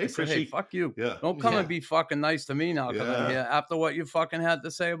 hey, fuck you! Yeah. Don't come and be fucking nice to me now, because I'm here after what you fucking had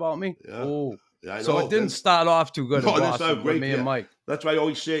to say about me." Yeah. Oh, yeah, so it didn't start off too good in Boston with me and Mike. That's why I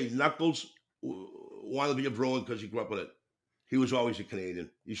always say Knuckles wanted to be a Bruin because he grew up with it. He was always a Canadian.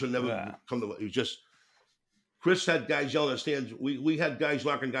 You should never come to. He was just. Chris had guys yelling in the stands. We had guys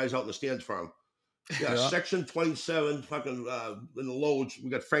knocking guys out in the stands for him. Yeah, Section 27, fucking in the loads. We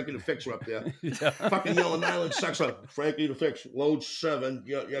got Frankie the Fixer up there. Fucking yelling Island sucker. Frankie the Fixer. Load 7.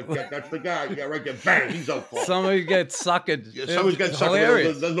 Yeah, that's the guy. Yeah, right there. Bang, he's out cold. Somebody gets suckered. Yeah, somebody's getting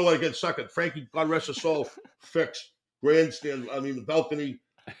suckered. There's no way to get suckered. Frankie, God rest his soul, Fix. Grandstand, the balcony.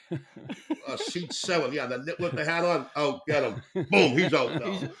 Seat 7. Yeah, the nitwit the hat on. Oh, get him. Boom, he's out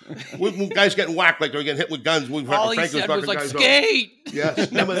now. When guys getting whacked like they're getting hit with guns. All he said was like, skate. Yes.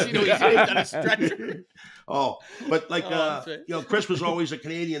 Remember that? He's on a stretcher. Oh, but like, Chris was always a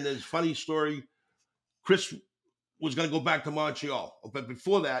Canadian. There's a funny story. Chris was going to go back to Montreal. But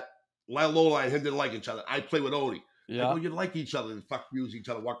before that, Lola and him didn't like each other. I played with Odie. Yeah. I go, you like each other. And fuck use each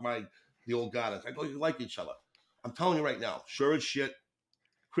other. Walk by the old gardens. I go, you like each other. I'm telling you right now, sure as shit,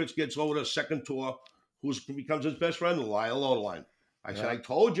 Chris gets over the second tour. Who becomes his best friend? Lola line. I said, I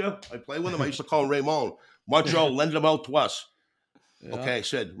told you. I played with him. I used to call him Raymond. Montreal lended him out to us. Yeah. Okay, I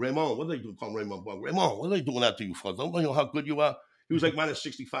said, Raymond, what are they doing? Call him Raymond. Raymond, what are they doing that to you for? Don't you know how good you are? He was like minus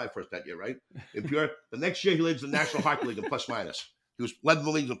 65 first that year, right? In pure. The next year, he leads the National Hockey League in plus minus. He was led the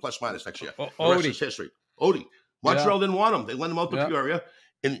league in plus minus next year. The rest is history. Odie. Montreal didn't want him. They lent him out to Peoria.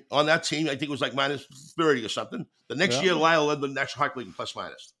 And on that team, I think it was like minus 30 or something. The next year, Lyle led the National Hockey League in plus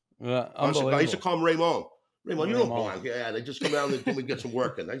minus. Yeah, I used to call him Raymond. Raymond, you don't belong. Yeah, they just come down and we get some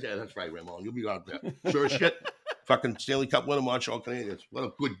work in. I said, that's right, Raymond. You'll be out there. Sure as shit. Fucking Stanley Cup winner, Montreal Canadiens. What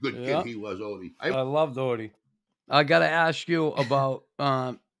a good kid he was, Odie. I loved Odie. I got to ask you about,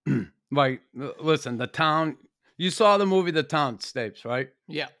 listen, The Town. You saw the movie The Town, Stapes, right?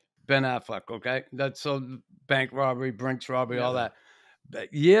 Yeah. Ben Affleck, okay? That's bank robbery, Brinks robbery, all that.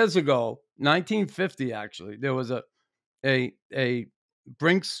 But years ago, 1950 actually, there was a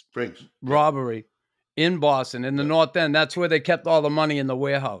Brinks robbery in Boston, in the North End. That's where they kept all the money in the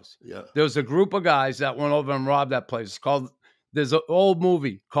warehouse. Yeah. There was a group of guys that went over and robbed that place. There's an old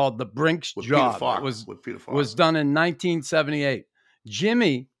movie called The Brinks Job. It was done in 1978.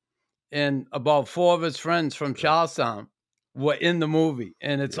 Jimmy and about 4 of his friends from Charlestown were in the movie,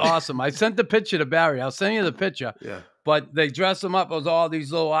 and it's awesome. I sent the picture to Barry. I'll send you the picture. Yeah. But they dressed them up as all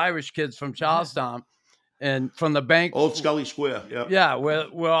these little Irish kids from Charlestown. And from the bank, Old Scully Square, yeah,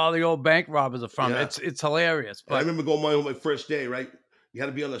 where all the old bank robbers are from. Yeah. It's hilarious. But I remember going home my first day. Right, you had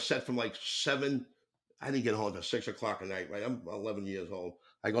to be on the set from like 7. I didn't get home until 6 o'clock at night. Right, I'm 11 years old.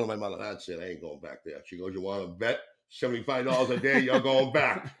 I go to my mother. I said, I ain't going back there. She goes, you want to bet $75 a day? You're going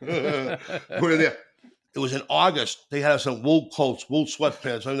back. Put it there. It was in August. They had some wool coats, wool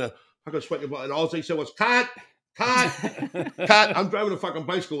sweatpants. I could sweat your butt, and all they said was cut. I'm driving a fucking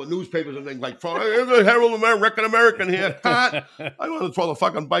bicycle with newspapers and things like, the Herald Record American here. Cut. I want to throw the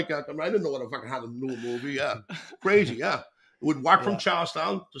fucking bike at them. I didn't know what the fucking how to do a movie. Yeah. Crazy. Yeah. We'd walk from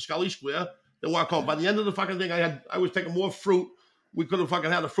Charlestown to Scully Square, then walk home. By the end of the fucking thing, I was taking more fruit. We could have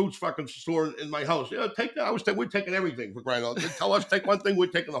fucking had a fruits fucking store in my house. Yeah, take that. We're taking everything for crying out. They tell us take one thing, we're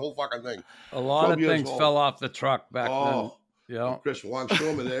taking the whole fucking thing. A lot of things fell off the truck back then. Yeah, Chris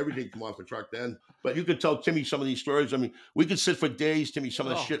Longstorm and everything come off the truck then. But you could tell Timmy some of these stories. I mean, we could sit for days, Timmy, some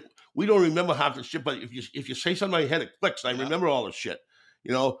of the shit. We don't remember half the shit, but if you say something in my head, it clicks. I remember all the shit,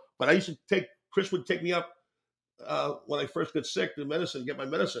 But I used to Chris would take me up when I first got sick to get my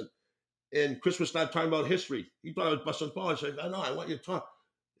medicine. And Chris would start talking about history. He thought I was busting balls. I said, I want you to talk.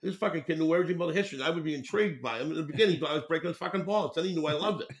 This fucking kid knew everything about the history. I would be intrigued by him. In the beginning, he thought I was breaking his fucking balls. Then he knew I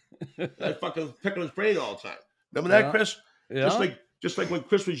loved it. I fucking picking his brain all the time. Remember that, Chris? Yeah. Just like when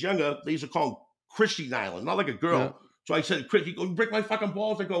Chris was younger, they used to call him Christy Nyland, not like a girl. Yeah. So I said, Chris, you go break my fucking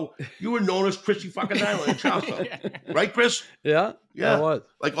balls. I go, you were known as Christy fucking Nyland in Charlestown. Right, Chris? Yeah. Yeah. What?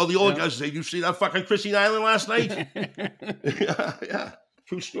 Like all the old guys say, you see that fucking Christy Nyland last night? Yeah.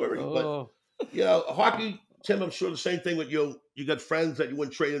 True story. Oh. But, hockey, Tim, I'm sure the same thing with you. You got friends that you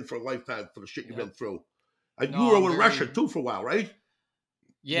wouldn't trade in for a lifetime for the shit you've been through. You were in Russia, too, for a while, right?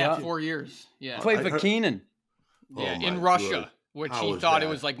 Yeah, 4 years. Yeah. Played for Keenan. Yeah, in Russia, which he thought it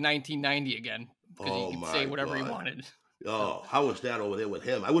was like 1990 again because he could say whatever he wanted. Oh, how was that over there with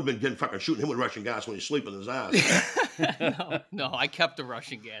him? I would have been shooting him with Russian gas when he's sleeping in his ass. No, I kept the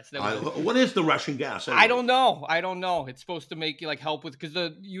Russian gas. What is the Russian gas? Anyway? I don't know. It's supposed to make you help with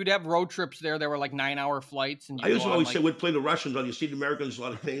because you'd have road trips there. There were 9-hour flights, and I used to always say we'd play the Russians. You see the Americans, a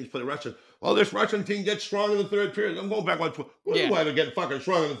lot of Canadians play the Russians. Well, this Russian team gets strong in the third period. I'm going back why to get fucking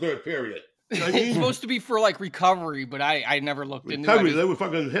strong in the third period. You know what I mean? It's supposed to be for recovery, but I never looked into it. Recovery, they were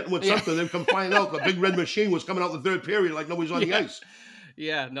fucking hitting with something. They'd come flying out. The big red machine was coming out the third period like nobody's on the ice.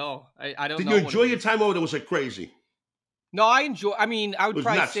 Yeah, no, I don't know. Did you enjoy your time over there? Was it crazy? No, I would probably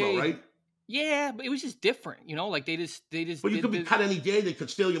nuts, say, though, right? Yeah, but it was just different, they just. But you could be cut any day. They could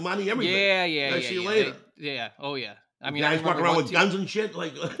steal your money, everything. Yeah. See you later. Yeah. Oh yeah. I mean, guys walking around with guns and shit.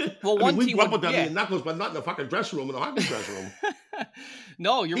 Like, well, we grew up with them in knuckles, but not in the fucking dressing room, in the hockey dressing room.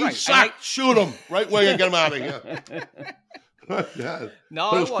 No, you're right. Sucked. Shoot him right where you get him out of here. Yeah.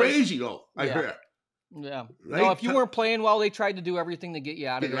 No, but it was crazy though. I heard. Yeah. Right? No, if you weren't playing well, they tried to do everything to get you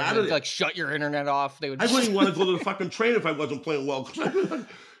out of there. Like shut your internet off. They would. I wouldn't even want to go to the fucking train if I wasn't playing well.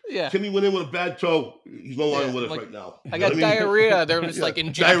 Yeah. Timmy went in with a bad toe. He's no longer with us right now. I got diarrhea. They're just like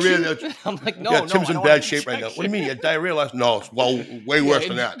injection. Diarrhea. I'm like, no, Tim's in bad shape right now. What do you mean? You had diarrhea last? No, it's way worse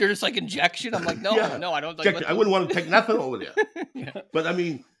than that. They're just like injection. I'm like, no, I don't. Like, I wouldn't want to take nothing over there. But I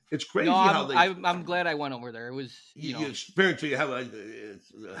mean, it's crazy how they. I'm glad I went over there. It was you experience. You have a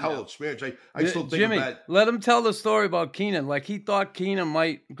hell of experience. I still think Jimmy, about. Let him tell the story about Keenan. Like he thought Keenan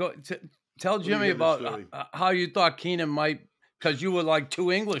might go. Tell Jimmy about how you thought Keenan might. Because you were like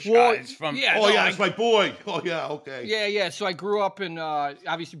two English guys from... that's my boy. Oh, yeah, okay. Yeah. So I grew up in,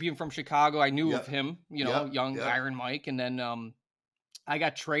 obviously being from Chicago, I knew of him, young Iron Mike. And then I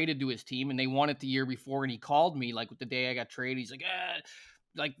got traded to his team, and they won it the year before. And he called me, like, the day I got traded. He's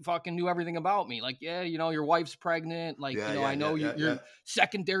like, fucking knew everything about me. Like, your wife's pregnant. Like, I know you're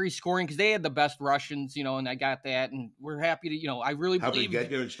secondary scoring because they had the best Russians, and I got that. And we're happy to, I really believe get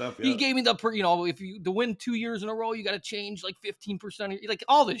there and stuff. He gave me the, if you to win 2 years in a row, you got to change like 15%, like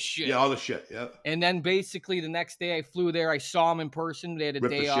all this shit. Yeah, all the shit. Yeah. And then basically the next day I flew there. I saw him in person. They had a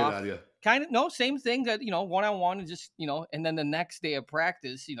day off. Shit out of you. Kind of, no, same thing that, one-on-one and just, and then the next day of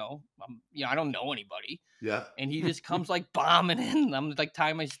practice, I don't know anybody. Yeah. And he just comes like bombing in. I'm like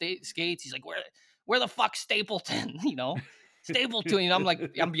tying my skates. He's like, where the fuck's Stapleton? Stapleton. And I'm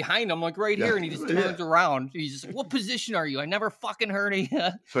like, I'm behind him. I'm like right here. And he just turns around. He's just like, what position are you? I never fucking heard of you.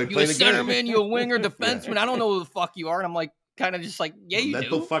 So you a centerman, you a winger, defenseman. I don't know who the fuck you are. And I'm like, kind of just like, yeah, you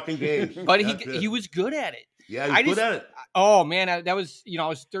mental do. Fucking games. But he was good at it. Yeah, he's good at it. Oh man, that was, I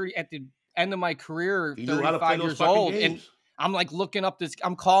was 30 at the end of my career, 35 years old. And I'm like looking up this,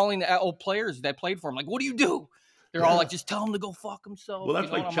 I'm calling the old players that played for him. Like, what do you do? They're all like, just tell him to go fuck himself. Well,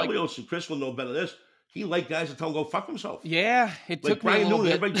 that's like Chelios and Chris will know better than this. He liked guys to tell him to go fuck himself. Yeah, it took Brian me a little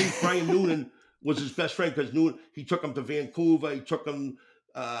Noonan. bit. Everybody thinks Brian Noonan was his best friend because Noonan, he took him to Vancouver. He took him,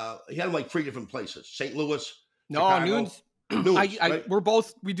 he had him like 3 different places. St. Louis, Chicago. Noon's. Right?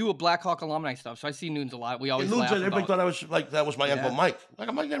 We do a Blackhawk alumni stuff, so I see Noons a lot. We always laugh about everybody thought I was like, that was my Uncle Mike.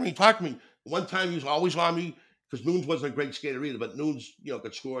 Like, Mike never even talked to me. One time he was always on me because Noons wasn't a great skater either, but Noons,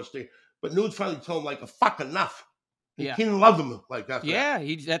 could score. But Noons finally told him, like, fuck enough. Yeah. He didn't love him like that. Yeah,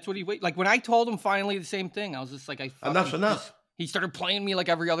 that's what he waited. Like, when I told him finally the same thing, I was just like, enough's enough. He started playing me like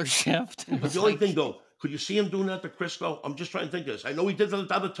every other shift. But the only thing, though, could you see him doing that to Chris, though? I'm just trying to think of this. I know he did that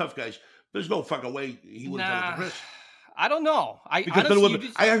to other tough guys. There's no fucking way he would have done it to Chris. I don't know. I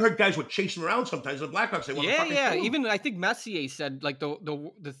heard guys were chasing around sometimes. The Blackhawks, they want to fucking kill him. Even I think Messier said like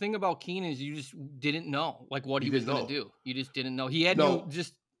the thing about Keenan is you just didn't know like what he was going to do. You just didn't know. He had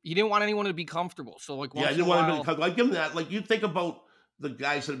he didn't want anyone to be comfortable. So like I didn't want to be comfortable. I give him that. Like you think about the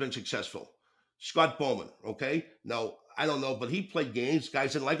guys that have been successful. Scott Bowman, okay? Now I don't know, but he played games.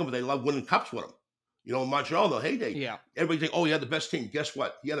 Guys didn't like him, but they loved winning cups with him. In Montreal, though, heyday. Yeah. Everybody think, oh, he had the best team. Guess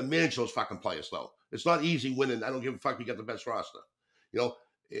what? He had to manage those fucking players, though. It's not easy winning. I don't give a fuck. You got the best roster.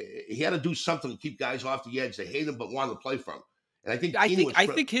 He had to do something to keep guys off the edge. They hate him, but wanted to play for him. And I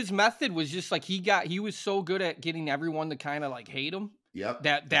think his method was just like he was so good at getting everyone to kind of like hate him. Yep.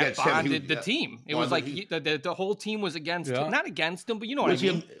 That bonded the team. It was like the whole team was against him. Not against him, but you know what I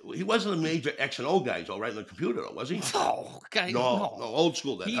mean. He wasn't a major X and O guy, all right, in the computer, though, was he? No, guys, no, old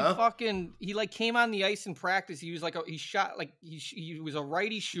school then, He like came on the ice in practice. He was like he shot like he was a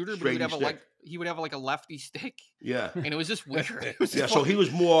righty shooter, but he would have like a lefty stick. Yeah. And it was just weird. So he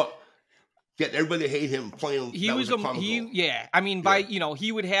was more getting everybody to hate him playing. He I mean,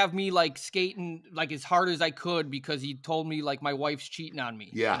 he would have me like skating like as hard as I could because he told me like my wife's cheating on me.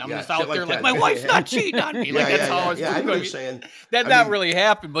 Yeah. And I'm just out there like my wife's not cheating on me. Like that's how I was. Yeah, I know what you're saying. That not really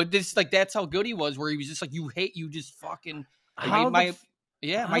happened, but this like that's how good he was. Where he was just like you just fucking. My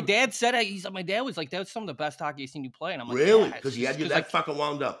dad said my dad was like that was some of the best hockey I've seen you play, and I'm like really because he had you that fucking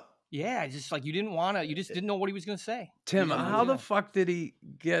wound up. Yeah, just like you just didn't know what he was gonna say. Tim, how the fuck did he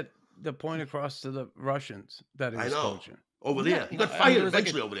get the point across to the Russians that he was coaching? Over there. He got fired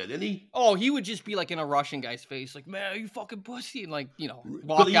eventually over there, didn't he? Oh, he would just be like in a Russian guy's face, like, man, you fucking pussy. And like,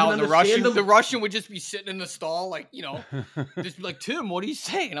 walk out and the Russian would just be sitting in the stall, like, just be like, Tim, what are you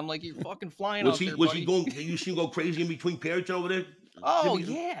saying? I'm like, you're fucking flying out there, Was he going, did you see him go crazy in between periods over there? Oh,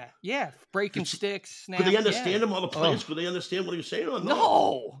 yeah. Breaking sticks, snaps. Could they understand him, all the players? Could they understand what he was saying or no?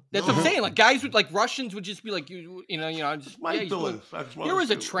 No. That's what I'm saying. Like, guys would, like, Russians would just be like, just... There was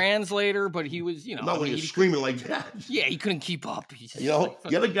a translator, but he was, Not when he was screaming like that. Yeah, he couldn't keep up. The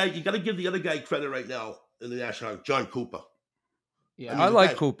other guy, you got to give the other guy credit right now. in the National League, John Cooper. Yeah, I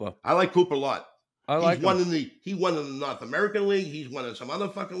like Cooper. I like Cooper a lot. He won in the North American League. He's won in some other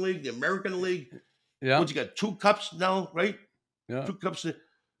fucking league, the American League. Yeah. What's he got? 2 cups now, right? Yeah. 2 cups.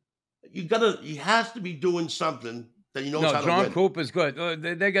 He has to be doing something that he knows how to John win. Cooper's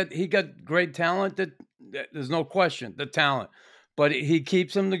good. He got great talent. There's no question, the talent. But he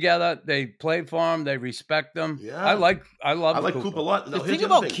keeps them together. They play for him. They respect him. Yeah. I like Cooper a lot. The thing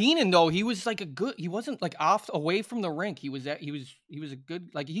about Keenan, though, he was like he wasn't like away from the rink. He was a good,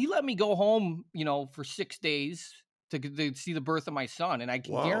 like, he let me go home, for 6 days to see the birth of my son. And I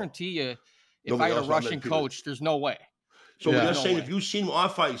can guarantee you, if I had a Russian coach, there's no way. So you're saying if you seen him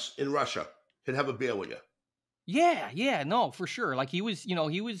off ice in Russia, he'd have a beer with you? Yeah, no, for sure. Like, he was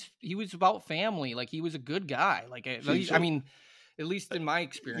about family. Like, he was a good guy. Like, I mean, at least in my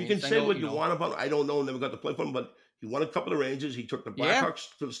experience. You can say what you want about him. I don't know. Never got to play for him, but he won a couple of Rangers. He took the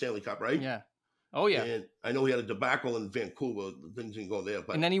Blackhawks to the Stanley Cup, right? Yeah. Oh, yeah. And I know he had a debacle in Vancouver. Things didn't go there.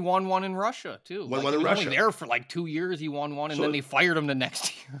 But and then he won one in Russia, too. One in Russia. He was only there for like 2 years. He won one, and then they fired him the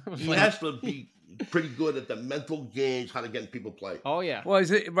next year. He has to be pretty good at the mental games, how to get people play. Oh, yeah. Well,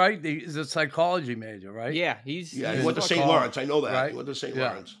 is it right? He's a psychology major, right? Yeah, he went to St. Lawrence. I know that. Right? He went to St.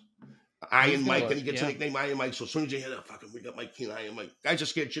 Lawrence. Iron Mike, and he gets a nickname Iron Mike. So as soon as you hear that, fucking, we got Mike Keenan, Iron Mike. Guys are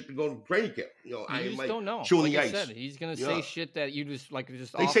scared shit to go to training camp. Iron Mike. Don't know. Chewing like the ice. Said, he's gonna say shit that you just like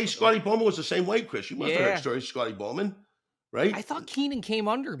just. They say Scotty Bowman was the same way, Chris. You must have heard stories, Scotty Bowman, right? I thought Keenan came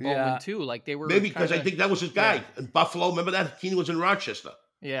under Bowman too. Like they were maybe because I think that was his guy in Buffalo. Remember that Keenan was in Rochester.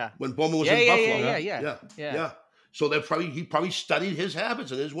 Yeah. When Bowman was in Buffalo. Yeah. So he probably studied his habits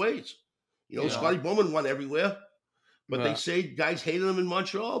and his ways. Scotty Bowman won everywhere. But they say guys hated him in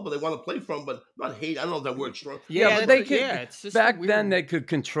Montreal, but they want to play for him, but not hate. I don't know if that word's strong. Yeah, but they could. It's just back then, they could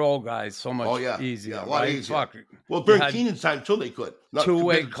control guys so much easier. Yeah, a lot easier. Fuck. Well, during Keenan's time, too, they could.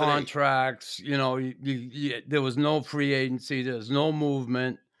 Two-way contracts. There was no free agency. There was no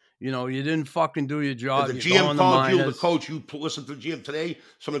movement. You didn't fucking do your job. If the GM called you, the coach, you listen to the GM today.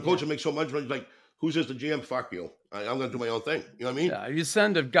 Some of the coaches make so much money, like, who's just the GM? Fuck you. I'm going to do my own thing. You know what I mean? Yeah, you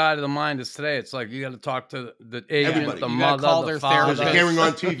send a guy to the minors today, it's like you got to talk to the agent, everybody. the mother, the father. There's a hearing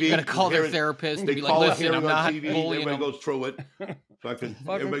on TV. You got to call their therapist. They be call like, a hearing on TV. Everybody Goes through it.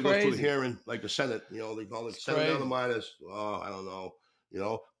 Everybody goes through the hearing, like the Senate. They call it Senate down the minors. Oh, I don't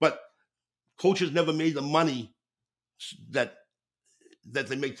know. But coaches never made the money that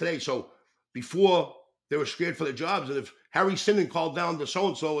they make today. So before, they were scared for their jobs. And if Harry Sinden called down to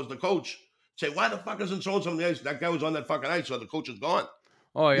so-and-so as the coach, say, why the fuck isn't so-and-so on the ice? That guy was on that fucking ice, so the coach is gone.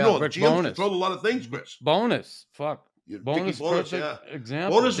 Oh, yeah, Rick Bonus controlled a lot of things, Chris. Bonus. Fuck. Bonus,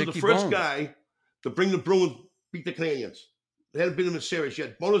 example. Bonus is the first guy to bring the Bruins beat the Canadiens. They hadn't beat them in series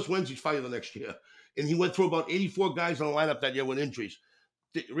yet. Bonus wins, he's fired the next year. And he went through about 84 guys on the lineup that year with injuries.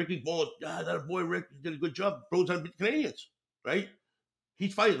 Ricky Bonus, that boy Rick did a good job. Bruins had to beat the Canadiens, right?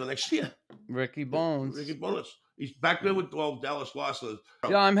 He's fired the next year. Ricky Bonus. He's back there with Dallas lost.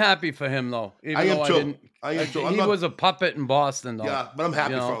 Yeah, I'm happy for him, though. I am too. He was a puppet in Boston, though. Yeah, but I'm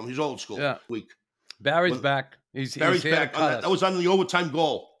happy for him. He's old school. Yeah. Barry's back. Barry's back. That was on the overtime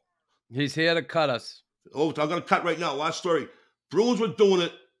goal. He's here to cut us. I'm going to cut right now. Last story. Bruins were doing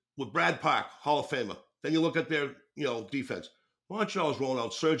it with Brad Park, Hall of Famer. Then you look at their, defense. Montreal's rolling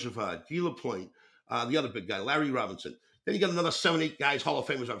out Serge Savard, Guy Lapointe, the other big guy, Larry Robinson. Then you got another 7, 8 guys, Hall of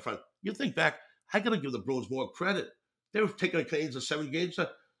Famers up front. You think back, I got to give the Bruins more credit. They were taking the Canadiens to 7 games.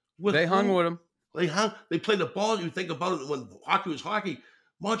 They hung with them. They played the ball. You think about it when hockey was hockey.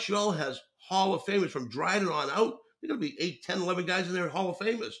 Montreal has Hall of Famers from Dryden on out. They're going to be 8, 10, 11 guys in there, Hall of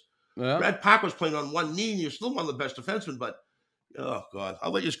Famers. Yeah. Brad Park was playing on one knee, and you're still one of the best defensemen. But, oh, God.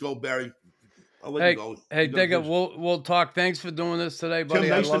 I'll let you go, Barry. I'll let you go. Hey, Digga, we'll talk. Thanks for doing this today, buddy. Tim,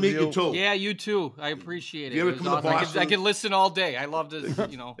 nice to meet you, too. Yeah, you too. I appreciate it. If you ever come to Boston, I could listen all day. I love this,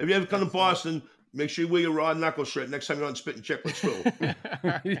 If you ever come to Boston, make sure you wear your raw knuckle shirt next time you're on Spit and Chicklets, too.